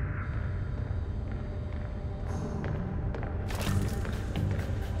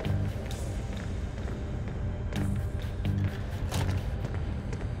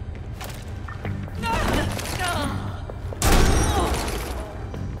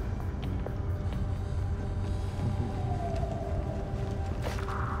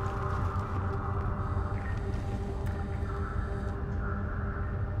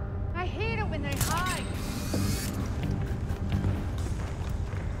 I hate it when they hide.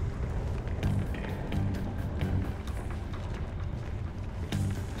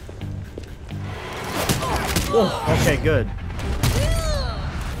 Oh, okay, good.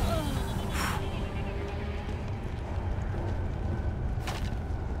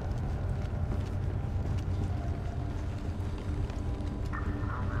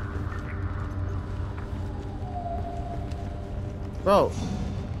 Bro.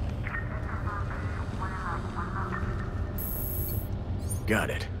 Got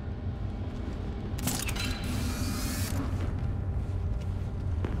it.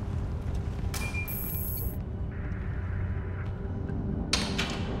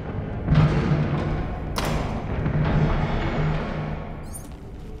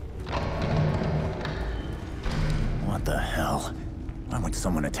 What the hell? Why would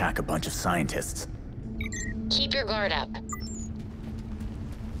someone attack a bunch of scientists? Keep your guard up.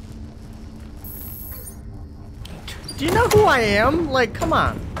 Do you know who I am? Like, come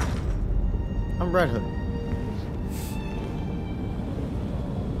on. I'm Red Hood.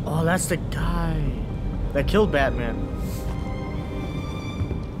 Oh, that's the guy that killed Batman.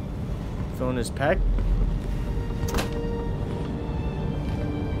 Filling his pec.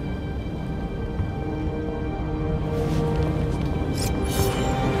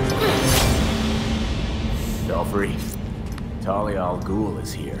 Belfry, Talia al Ghul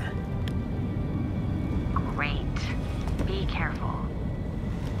is here. Great. Be careful.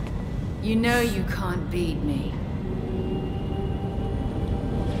 You know you can't beat me.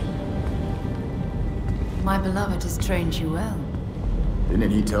 My beloved has trained you well.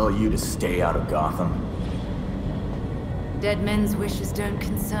 Didn't he tell you to stay out of Gotham? Dead men's wishes don't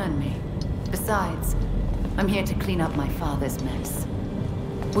concern me. Besides, I'm here to clean up my father's mess.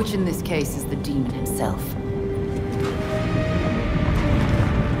 Which in this case is the demon himself.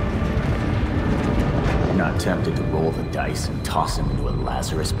 Not tempted to roll the dice and toss him into a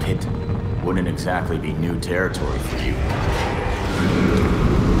Lazarus pit? Wouldn't exactly be new territory for you.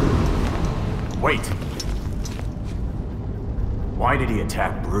 Wait! Why did he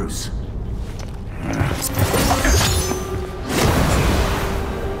attack Bruce?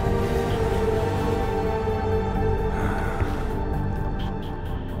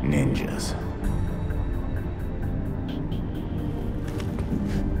 Ninjas.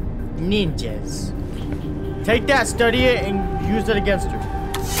 Ninjas. Take that, study it, and use it against her.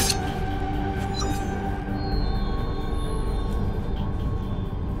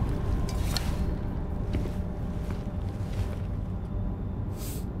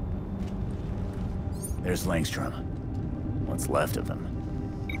 There's Langstrom. What's left of him?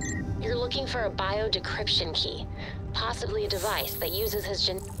 You're looking for a bio-decryption key, possibly a device that uses his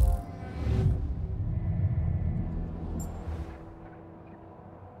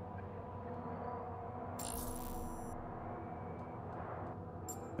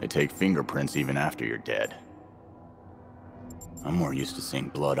They take fingerprints even after you're dead. I'm more used to seeing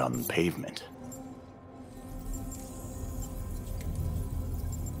blood on the pavement.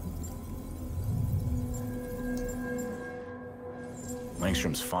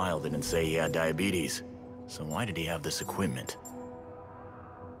 Langstrom's file didn't say he had diabetes, so why did he have this equipment?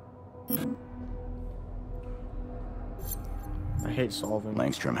 I hate solving.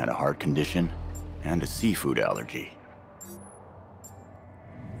 Langstrom had a heart condition and a seafood allergy.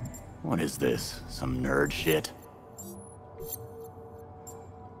 What is this? Some nerd shit?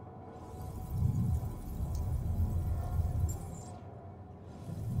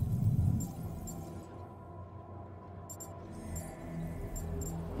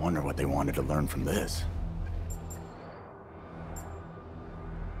 Wonder what they wanted to learn from this.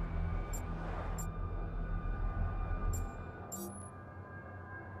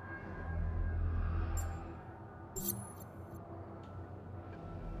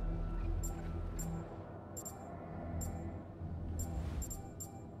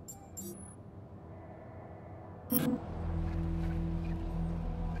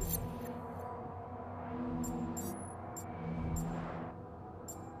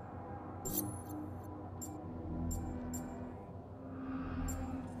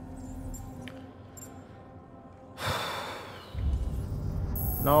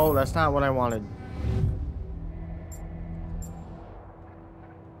 No, that's not what I wanted.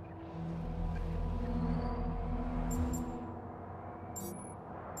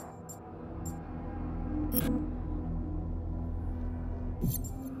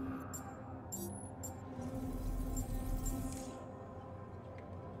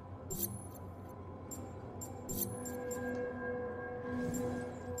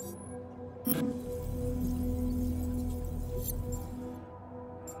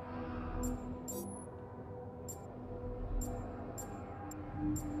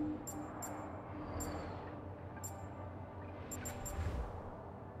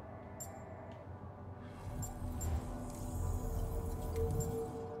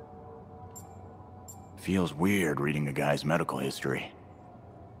 Feels weird reading a guy's medical history.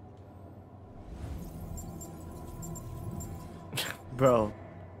 Bro.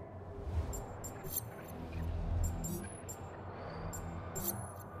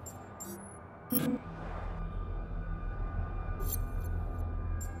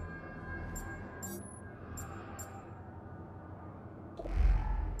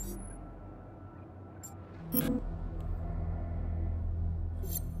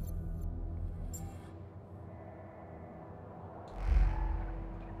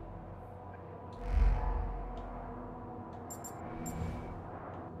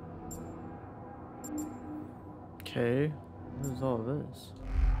 Okay, what is all this?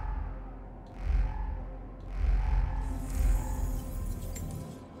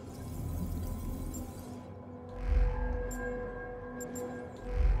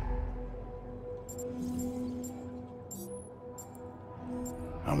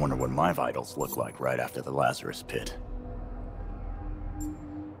 I wonder what my vitals look like right after the Lazarus pit.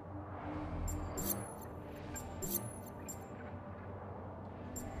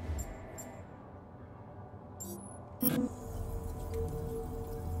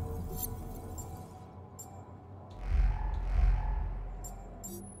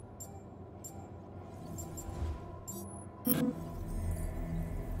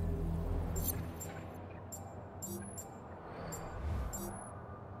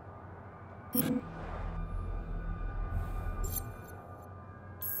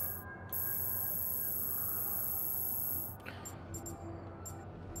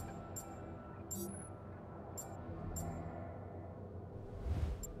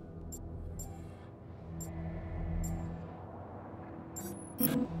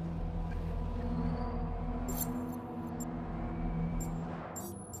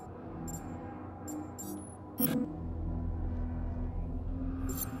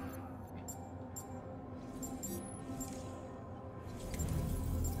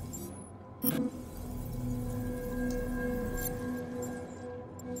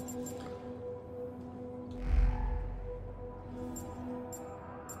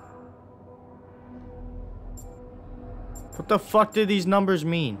 What the fuck do these numbers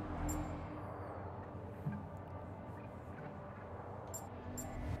mean?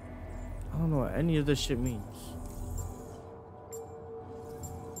 I don't know what any of this shit means.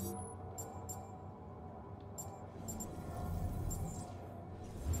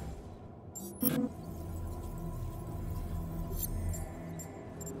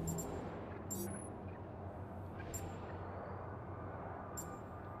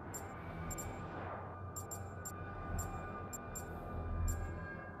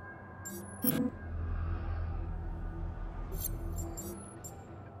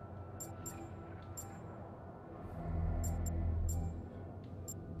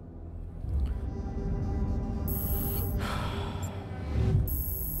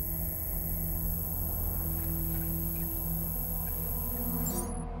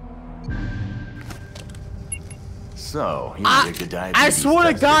 So, you need to diabetes I swear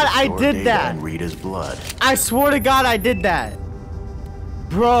to test God, I store did data that. And Rita's blood. I swear to God, I did that.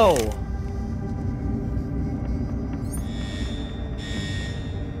 Bro.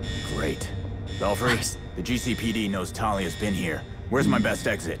 Great. Belfry, the GCPD knows Talia's been here. Where's my best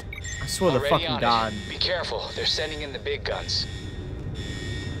exit? I swear to Already fucking on it. God. Be careful, they're sending in the big guns.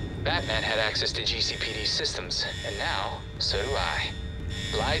 Batman had access to GCPD systems, and now, so do I.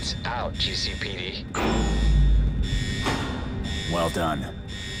 Lights out, GCPD. Well done.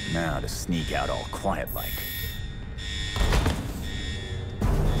 Now to sneak out all quiet-like.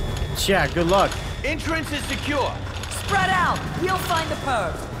 Yeah, good luck. Entrance is secure. Spread out. We'll find the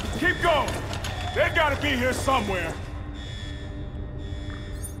perp. Keep going. They gotta be here somewhere.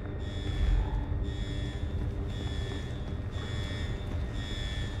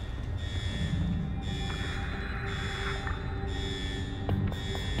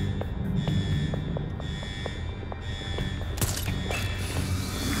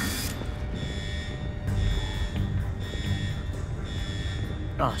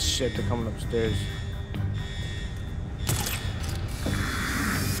 Oh shit, they're coming upstairs.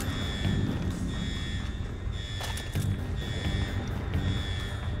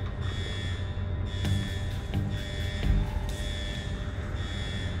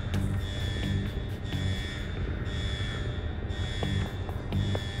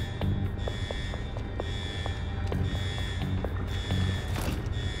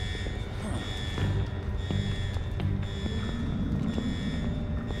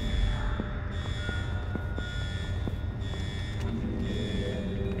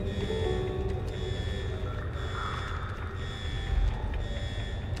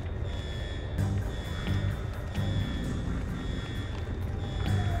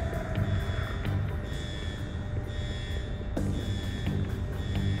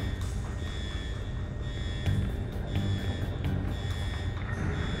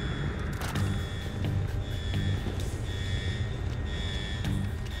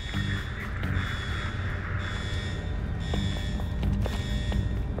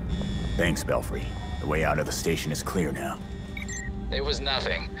 Thanks, Belfry. The way out of the station is clear now. It was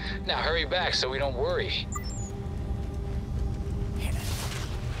nothing. Now hurry back so we don't worry.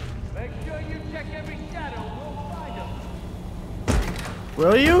 Make sure you check every shadow. We'll find them.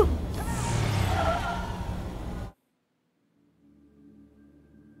 Will you?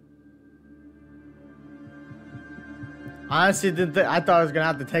 Honestly, I thought I was gonna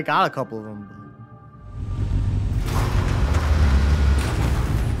have to take out a couple of them.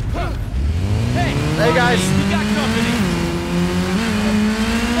 Hey guys. We got company.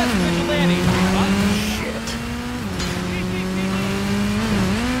 That's vigilante. Shit.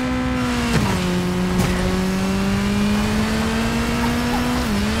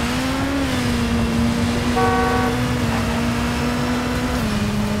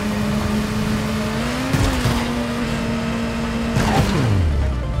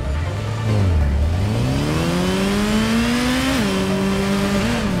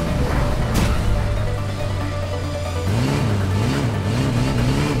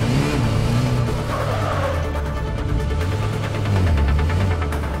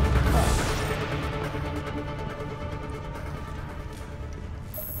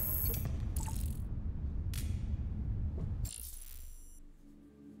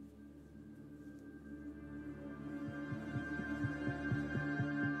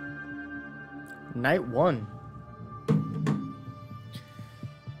 Night 1.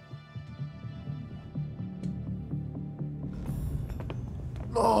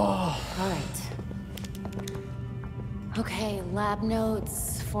 Oh. All right. Okay, lab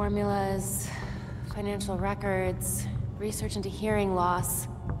notes, formulas, financial records, research into hearing loss,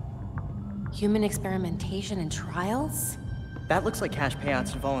 human experimentation and trials? That looks like cash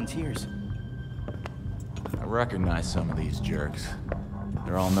payouts to volunteers. I recognize some of these jerks.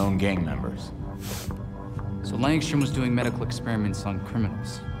 They're all known gang members. So Langstrom was doing medical experiments on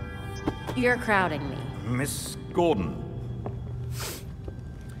criminals. You're crowding me. Miss Gordon.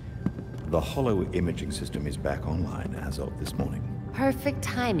 The hollow imaging system is back online as of this morning. Perfect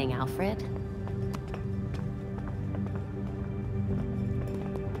timing, Alfred.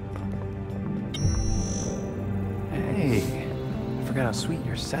 Hey, I forgot how sweet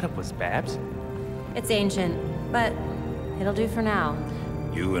your setup was, Babs. It's ancient, but it'll do for now.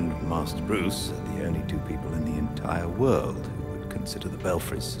 You and Master Bruce are the only two people in the entire world who would consider the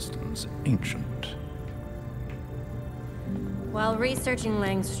Belfry systems ancient. While researching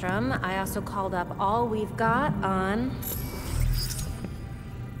Langstrom, I also called up all we've got on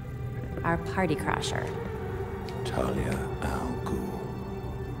our party crasher. Talia al Ghul.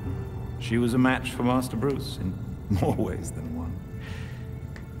 She was a match for Master Bruce in more ways than one.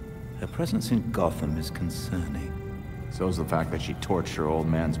 Her presence in Gotham is concerning. So's the fact that she torched her old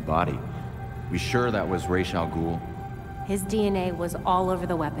man's body. We sure that was Ra's al Ghul? His DNA was all over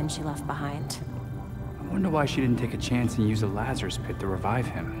the weapon she left behind. I wonder why she didn't take a chance and use a Lazarus pit to revive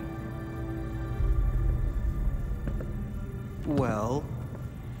him. Well,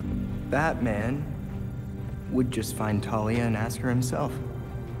 Batman would just find Talia and ask her himself.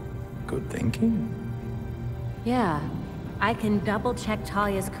 Good thinking. Yeah, I can double-check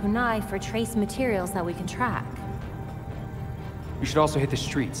Talia's kunai for trace materials that we can track. We should also hit the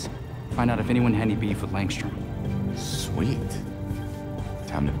streets. Find out if anyone had any beef with Langstrom. Sweet.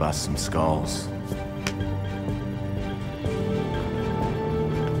 Time to bust some skulls.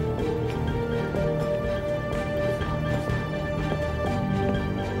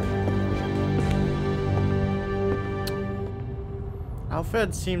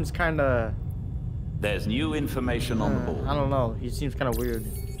 Alfred seems kinda... There's new information on the board. I don't know, he seems kinda weird.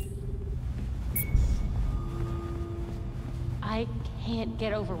 I can't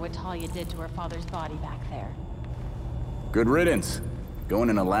get over what Talia did to her father's body back there. Good riddance.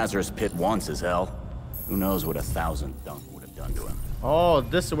 Going in a Lazarus pit once is hell. Who knows what 1,000 dunk would have done to him. Oh,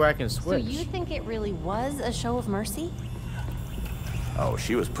 this is where I can So switch. you think it really was a show of mercy? Oh,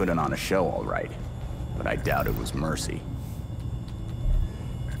 she was putting on a show all right. But I doubt it was mercy.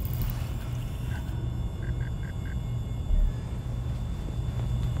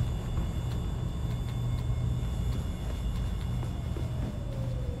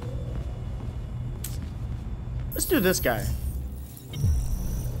 Let's do this guy.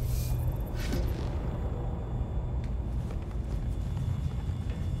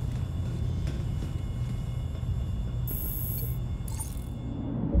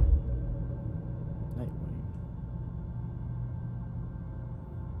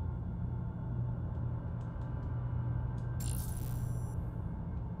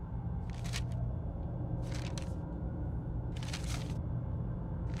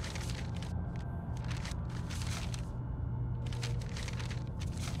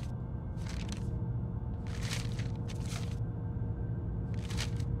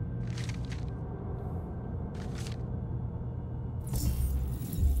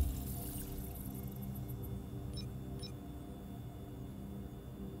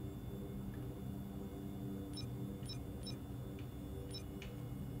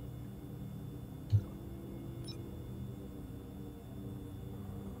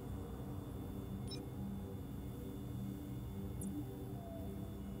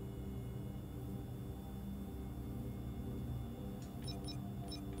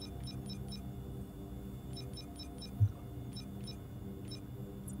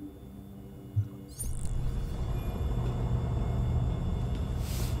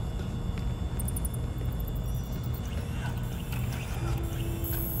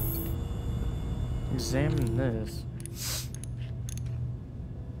 Examine this.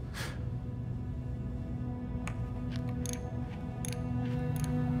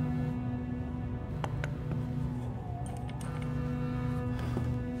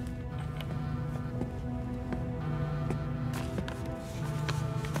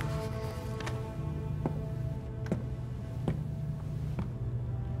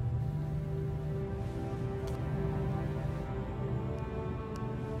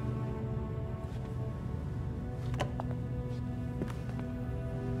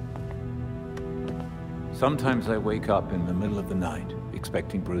 Sometimes I wake up in the middle of the night,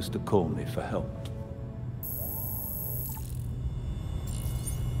 expecting Bruce to call me for help.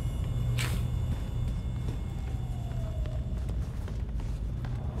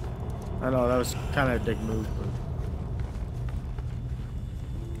 I know, that was kind of a dick move, but...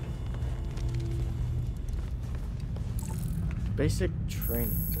 Basic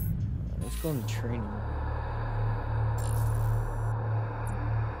training. Let's go into training.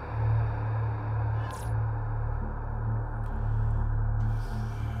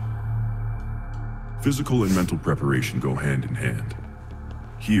 Physical and mental preparation go hand in hand.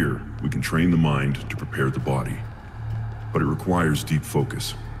 Here, we can train the mind to prepare the body, but it requires deep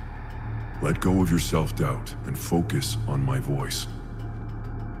focus. Let go of your self-doubt and focus on my voice.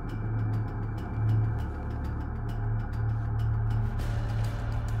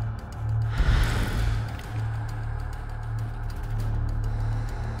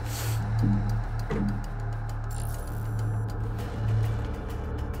 Come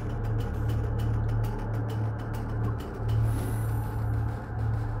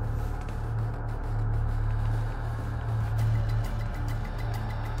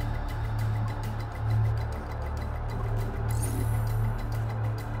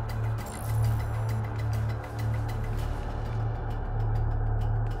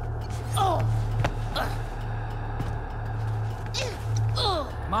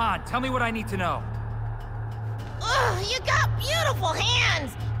on, tell me what I need to know. Ugh, you got beautiful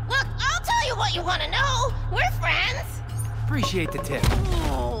hands! Look, I'll tell you what you want to know! We're friends! Appreciate the tip.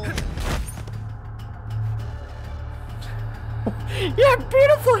 You have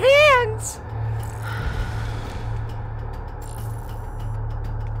beautiful hands!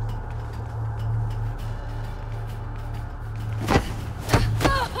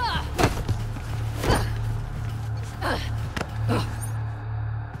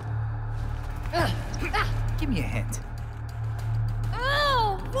 Give me a hint.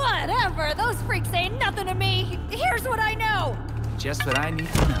 Oh, whatever. Those freaks ain't nothing to me. Here's what I know. Just what I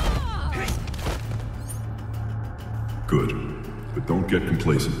need to know. Good, but don't get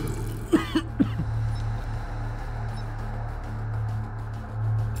complacent.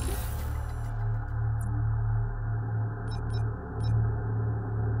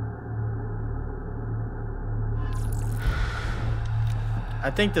 I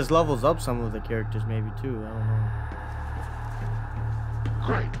think this levels up some of the characters maybe too. I don't know.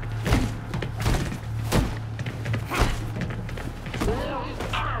 Great.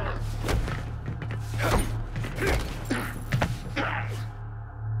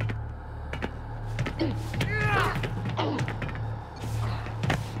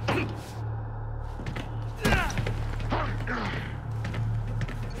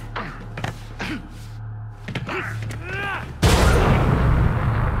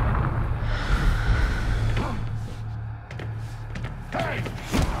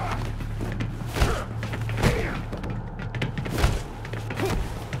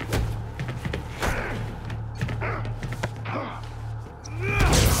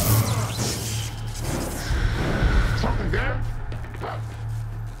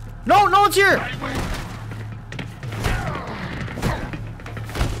 No, no one's here!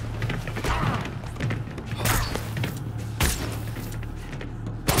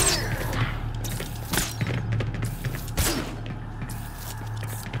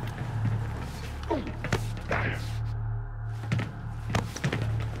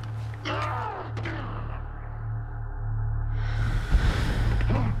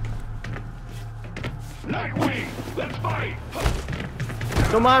 Nightwing, let's fight!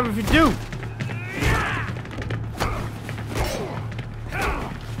 Don't mind if you do.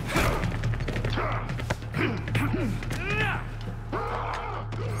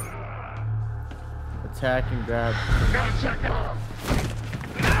 Attack and grab.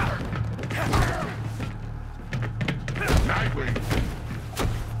 Nightwing.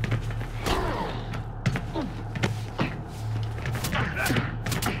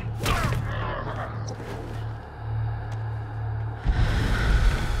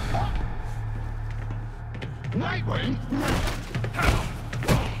 Nightwing.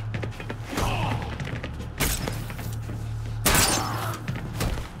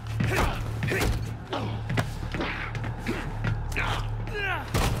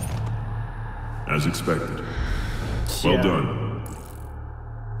 As expected. Well done.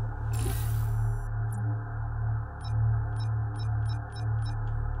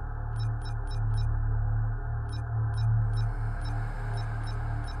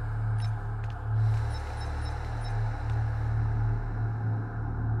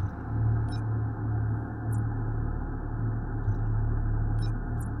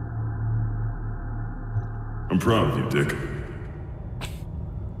 I'm proud of you, Dick.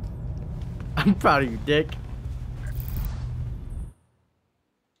 I'm proud of you, Dick.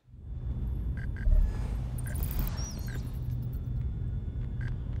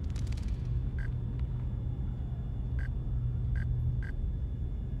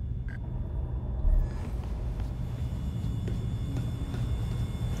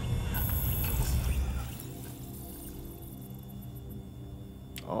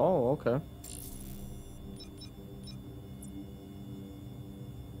 Oh, okay.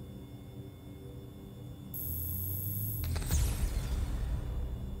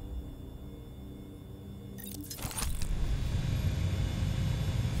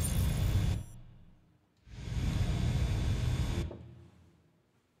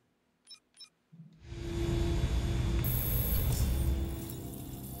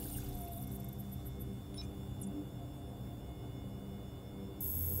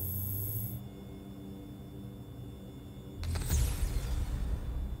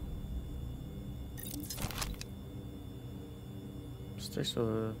 Sticks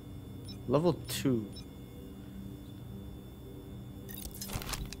to level 2.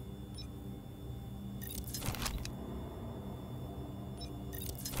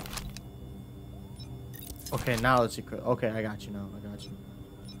 Okay, now let's equip. Okay, I got you now. I got you.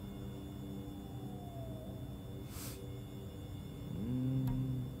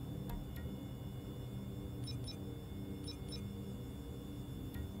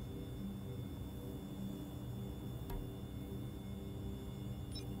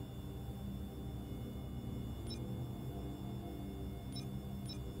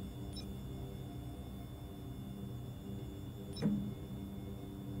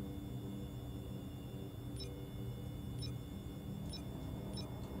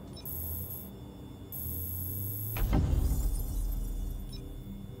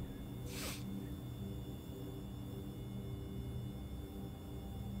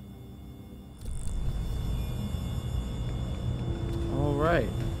 Right.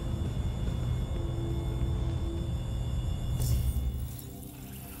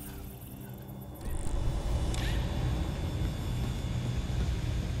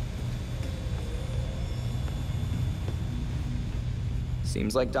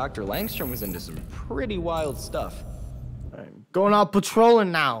 Seems like Dr. Langstrom was into some pretty wild stuff. I'm going out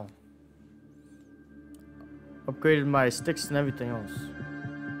patrolling now. Upgraded my sticks and everything else.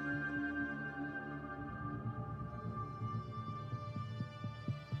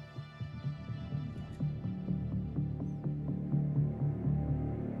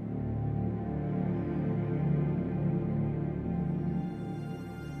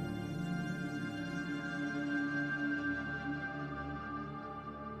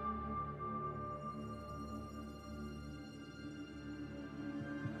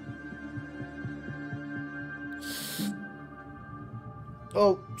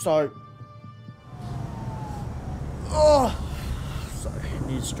 Oh, sorry. Oh, sorry.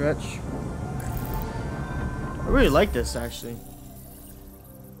 Need to stretch. I really like this, actually.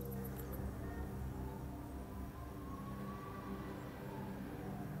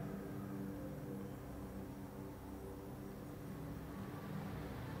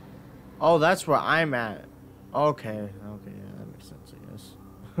 Oh, that's where I'm at. Okay. Okay, yeah, that makes sense, I guess.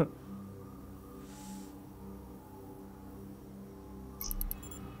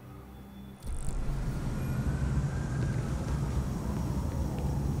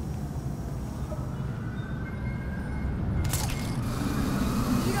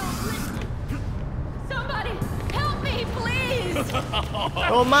 Somebody, help me, please!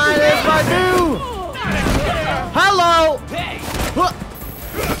 Oh, mine is my dude! Hello! Hey!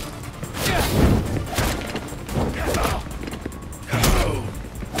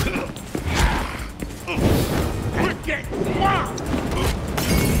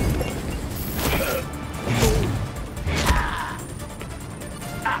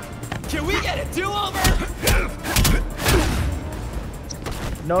 Can we get a do-over?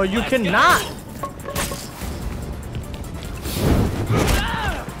 No, you cannot!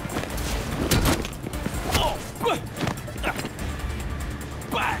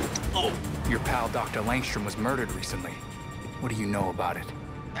 Your pal Dr. Langstrom was murdered recently. What do you know about it?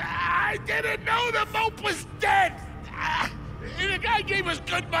 I didn't know the mope was dead! The guy gave us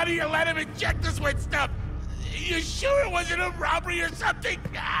good money and let him inject us with stuff. You sure it wasn't a robbery or something?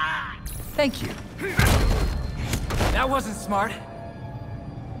 Thank you. That wasn't smart.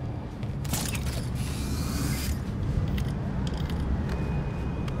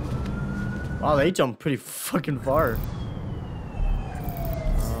 Wow, they jumped pretty fucking far.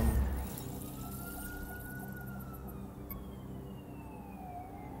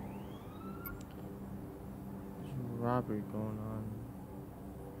 There's a robbery going on.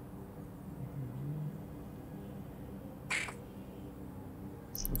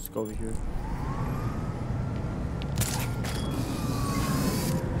 Let's go over here.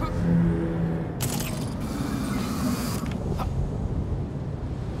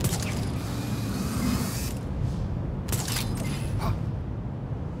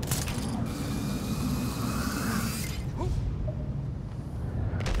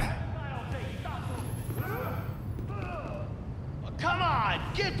 Come on,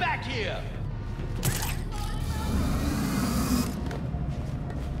 get back here!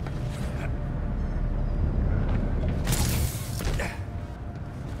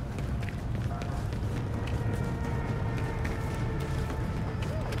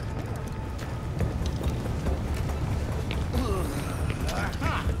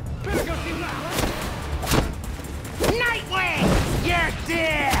 Nightwing! You're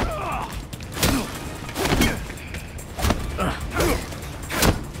dead!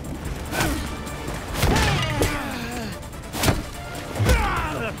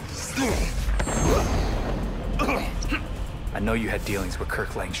 know you had dealings with Kirk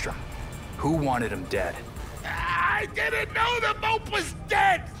Langstrom. Who wanted him dead? I didn't know the mope was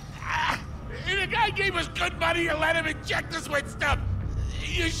dead! The guy gave us good money to let him inject us with stuff.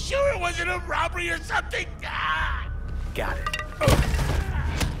 You sure it wasn't a robbery or something? Got it.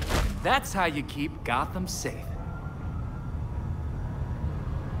 That's how you keep Gotham safe.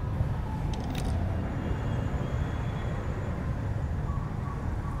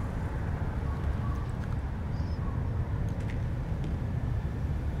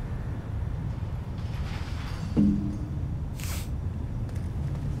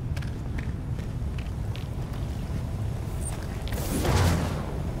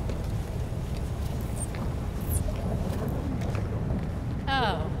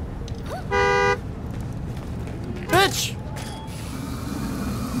 Bitch!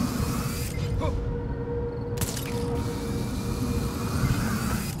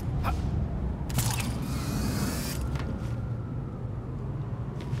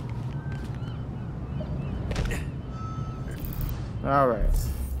 All right.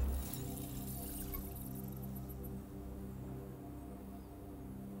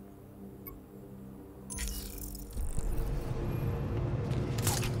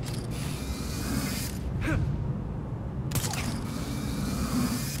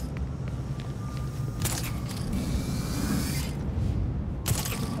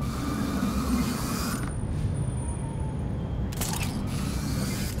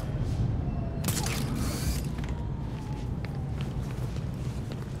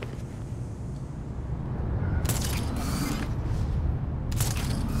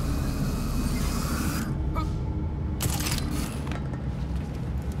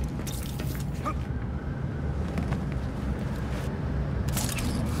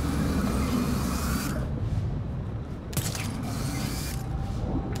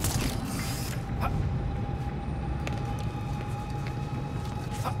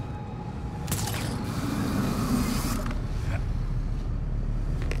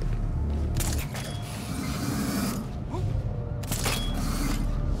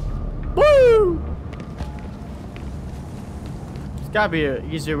 Woo! There's gotta be an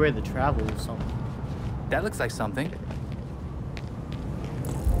easier way to travel or something. That looks like something.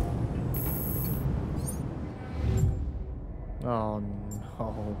 Oh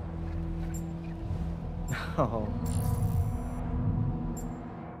no. No.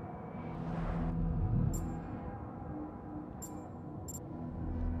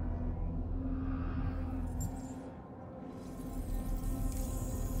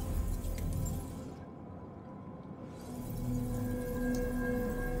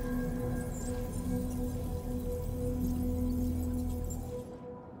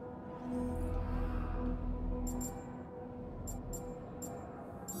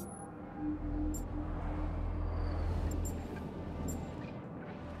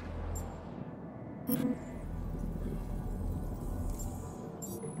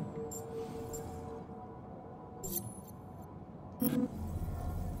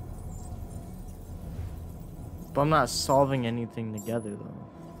 But I'm not solving anything together though.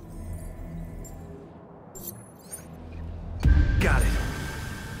 Got it.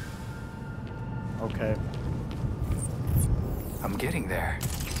 Okay. I'm getting there.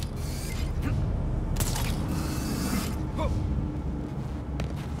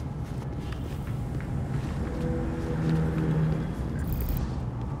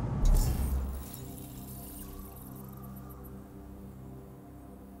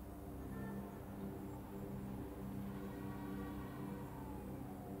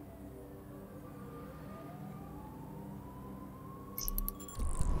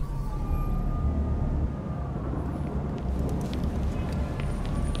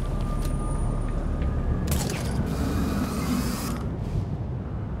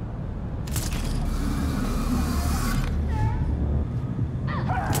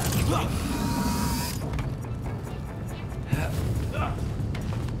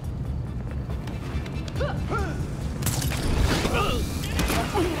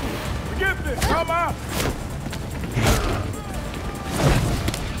 Forgiveness, come on!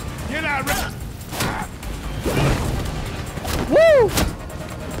 You're not ready. Woo!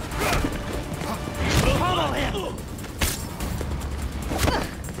 Pummel him!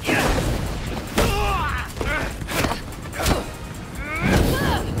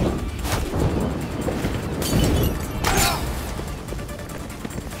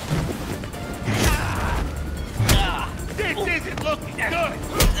 This isn't looking good!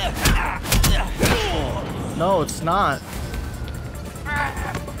 No, it's not.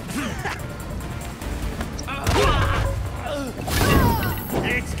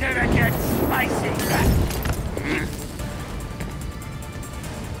 It's gonna get spicy.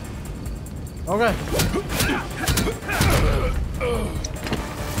 Okay.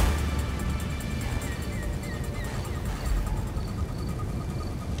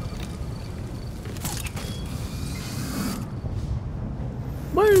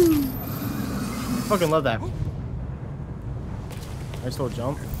 Woo! Fucking love that. Nice little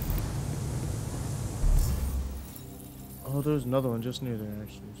jump. Oh, there's another one just near there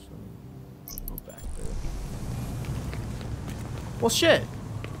actually, so go back there. Well, shit.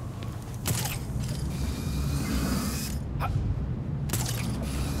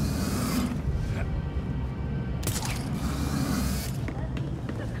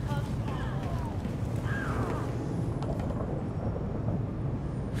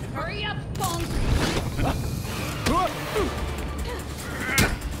 Hurry up, Bond!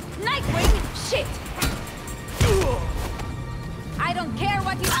 Nightwing! Shit! I don't care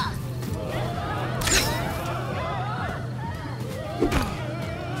what you are!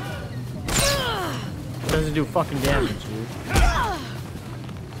 Doesn't do fucking damage, dude.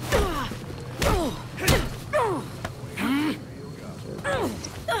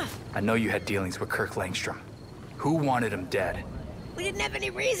 I know you had dealings with Kirk Langstrom. Who wanted him dead? We didn't have any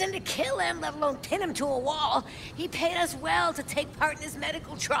reason to kill him, let alone pin him to a wall. He paid us well to take part in his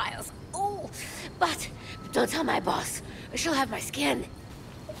medical trials. Oh, but don't tell my boss, or she'll have my skin.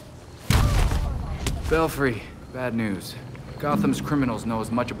 Belfry, bad news. Gotham's criminals know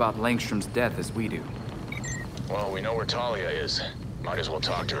as much about Langstrom's death as we do. Well, we know where Talia is. Might as well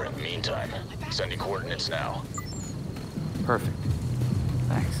talk to her in the meantime. Sending coordinates now. Perfect.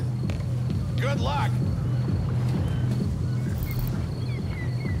 Thanks. Good luck!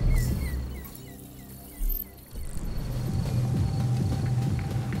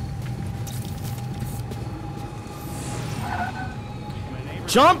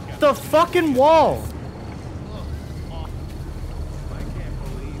 Jump the fucking wall!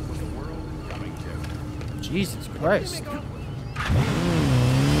 Jesus Christ. Okay,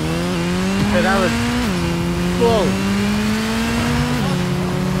 that was... Whoa.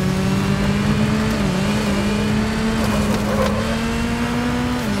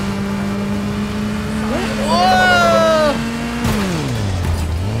 Whoa!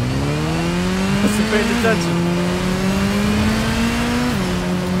 Wasn't paying attention.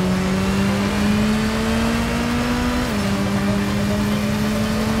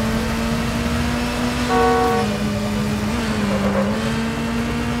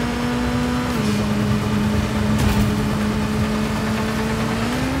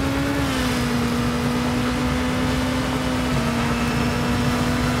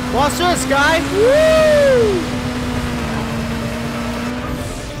 Watch this, guy! Woo!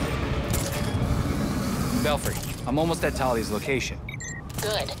 Belfry, I'm almost at Talia's location.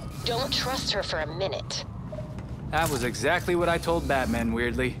 Good. Don't trust her for a minute. That was exactly what I told Batman,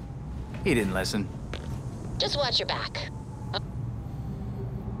 weirdly. He didn't listen. Just watch your back.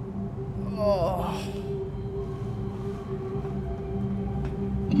 Oh.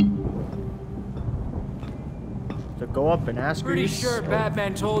 To go up and ask her. Pretty sure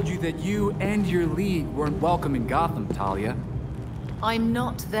Batman told you that you and your league weren't welcome in Gotham, Talia. I'm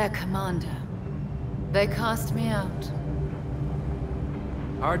not their commander. They cast me out.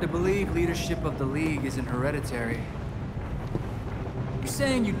 Hard to believe leadership of the league isn't hereditary. You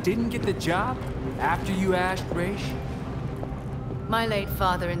saying you didn't get the job after you asked Raish? My late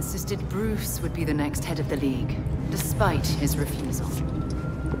father insisted Bruce would be the next head of the league, despite his refusal.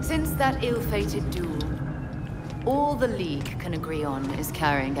 Since that ill-fated duel, all the League can agree on is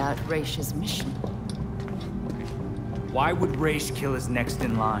carrying out Raish's mission. Why would Raish kill his next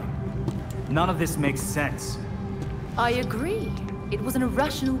in line? None of this makes sense. I agree. It was an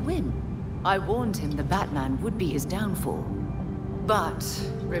irrational whim. I warned him the Batman would be his downfall. But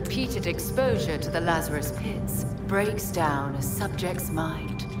repeated exposure to the Lazarus Pits breaks down a subject's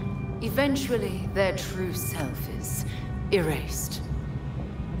mind. Eventually, their true self is erased.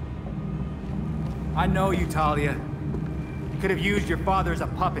 I know you, Talia. You could have used your father as a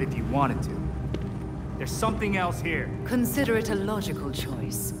puppet if you wanted to. There's something else here. Consider it a logical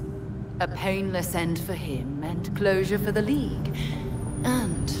choice. A painless end for him and closure for the League.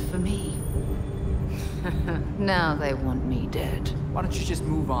 And for me. Now they want me dead. Why don't you just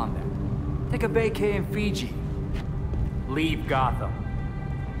move on then? Take a vacay in Fiji. Leave Gotham.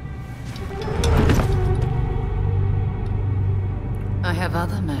 I have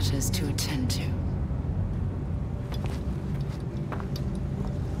other matters to attend to.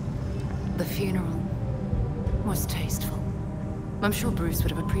 The funeral was tasteful. I'm sure Bruce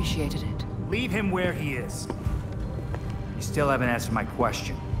would have appreciated it. Leave him where he is. You still haven't answered my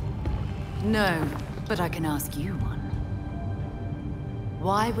question. No, but I can ask you one.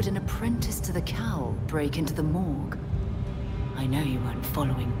 Why would an apprentice to the cowl break into the morgue? I know you weren't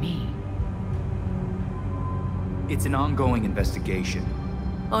following me. It's an ongoing investigation.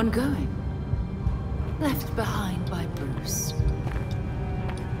 Ongoing. Left behind by Bruce.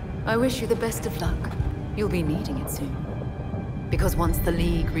 I wish you the best of luck. You'll be needing it soon. Because once the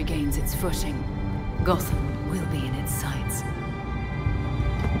League regains its footing, Gotham will be in its sights.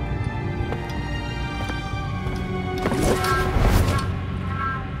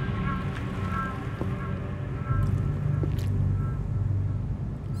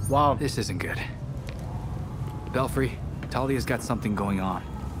 Wow. This isn't good. Belfry, Talia's got something going on.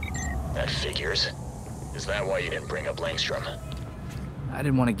 That figures. Is that why you didn't bring up Langstrom? I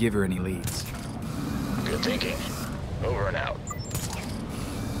didn't want to give her any leads. Good thinking. Over and out.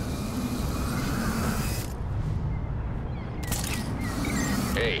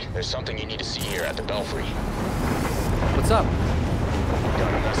 Hey, there's something you need to see here at the Belfry. What's up?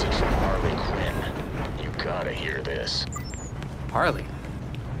 Got a message from Harley Quinn. You gotta hear this. Harley?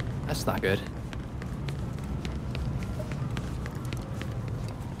 That's not good.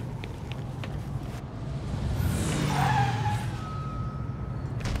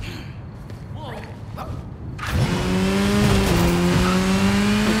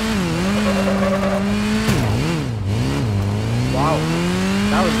 Wow,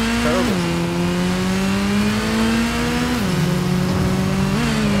 that was terrible.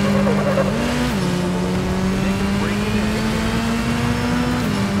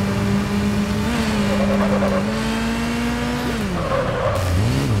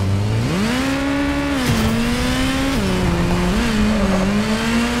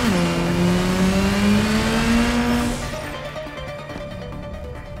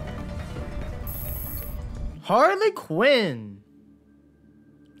 Harley Quinn.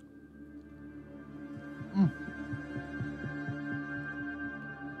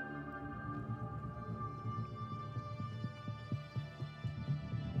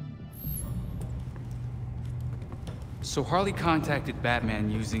 So Harley contacted Batman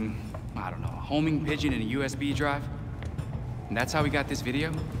using, I don't know, a homing pigeon and a USB drive? And that's how we got this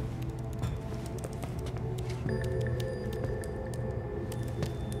video?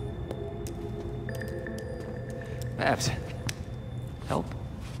 Babs, help?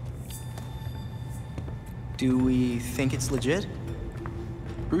 Do we think it's legit?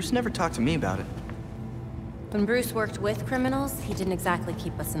 Bruce never talked to me about it. When Bruce worked with criminals, he didn't exactly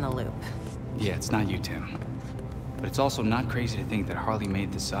keep us in the loop. Yeah, it's not you, Tim. But it's also not crazy to think that Harley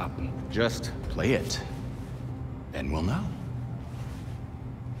made this up. Just play it. Then we'll know.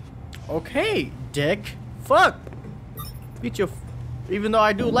 Okay, dick. Fuck. Beat your... Even though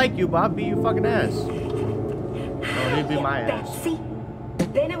I do like you, but I'll beat your fucking ass. Oh, he'd be my ass. Betsy,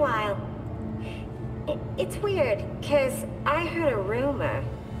 been a while. It's weird, cause I heard a rumor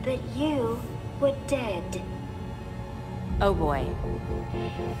that you were dead. Oh boy.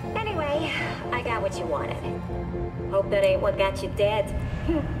 Anyway, I got what you wanted. Hope that ain't what got you dead.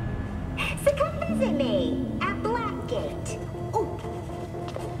 So come visit me at Blackgate. Ooh.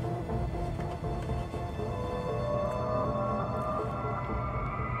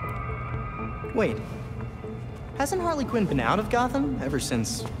 Wait. Hasn't Harley Quinn been out of Gotham ever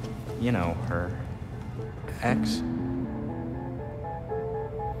since, you know, her ex?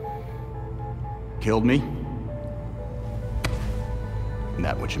 Killed me? Isn't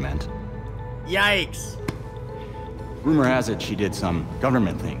that what you meant? Yikes. Rumor has it she did some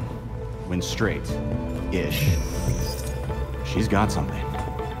government thing. Went straight-ish. She's got something.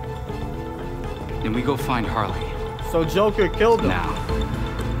 Then we go find Harley. So Joker killed him. Now.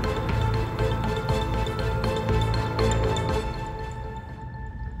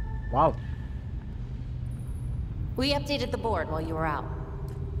 Wow. We updated the board while you were out.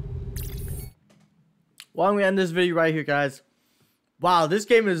 Well, I'm gonna end this video right here, guys. Wow, this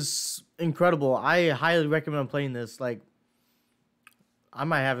game is incredible. I highly recommend playing this. Like, I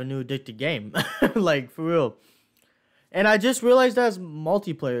might have a new addicted game. Like, for real. And I just realized that's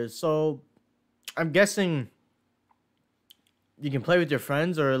multiplayer. So, I'm guessing you can play with your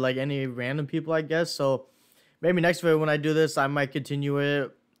friends or, like, any random people, I guess. So, maybe next video when I do this, I might continue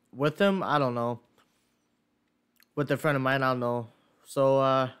it with them. I don't know. With a friend of mine, I don't know.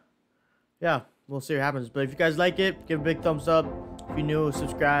 So, yeah. We'll see what happens. But if you guys like it, give a big thumbs up. If you're new,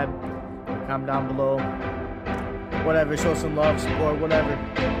 subscribe. Comment down below. Whatever. Show some love, support, whatever.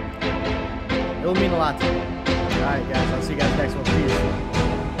 It'll mean a lot to me. Alright, guys. I'll see you guys next one. Peace.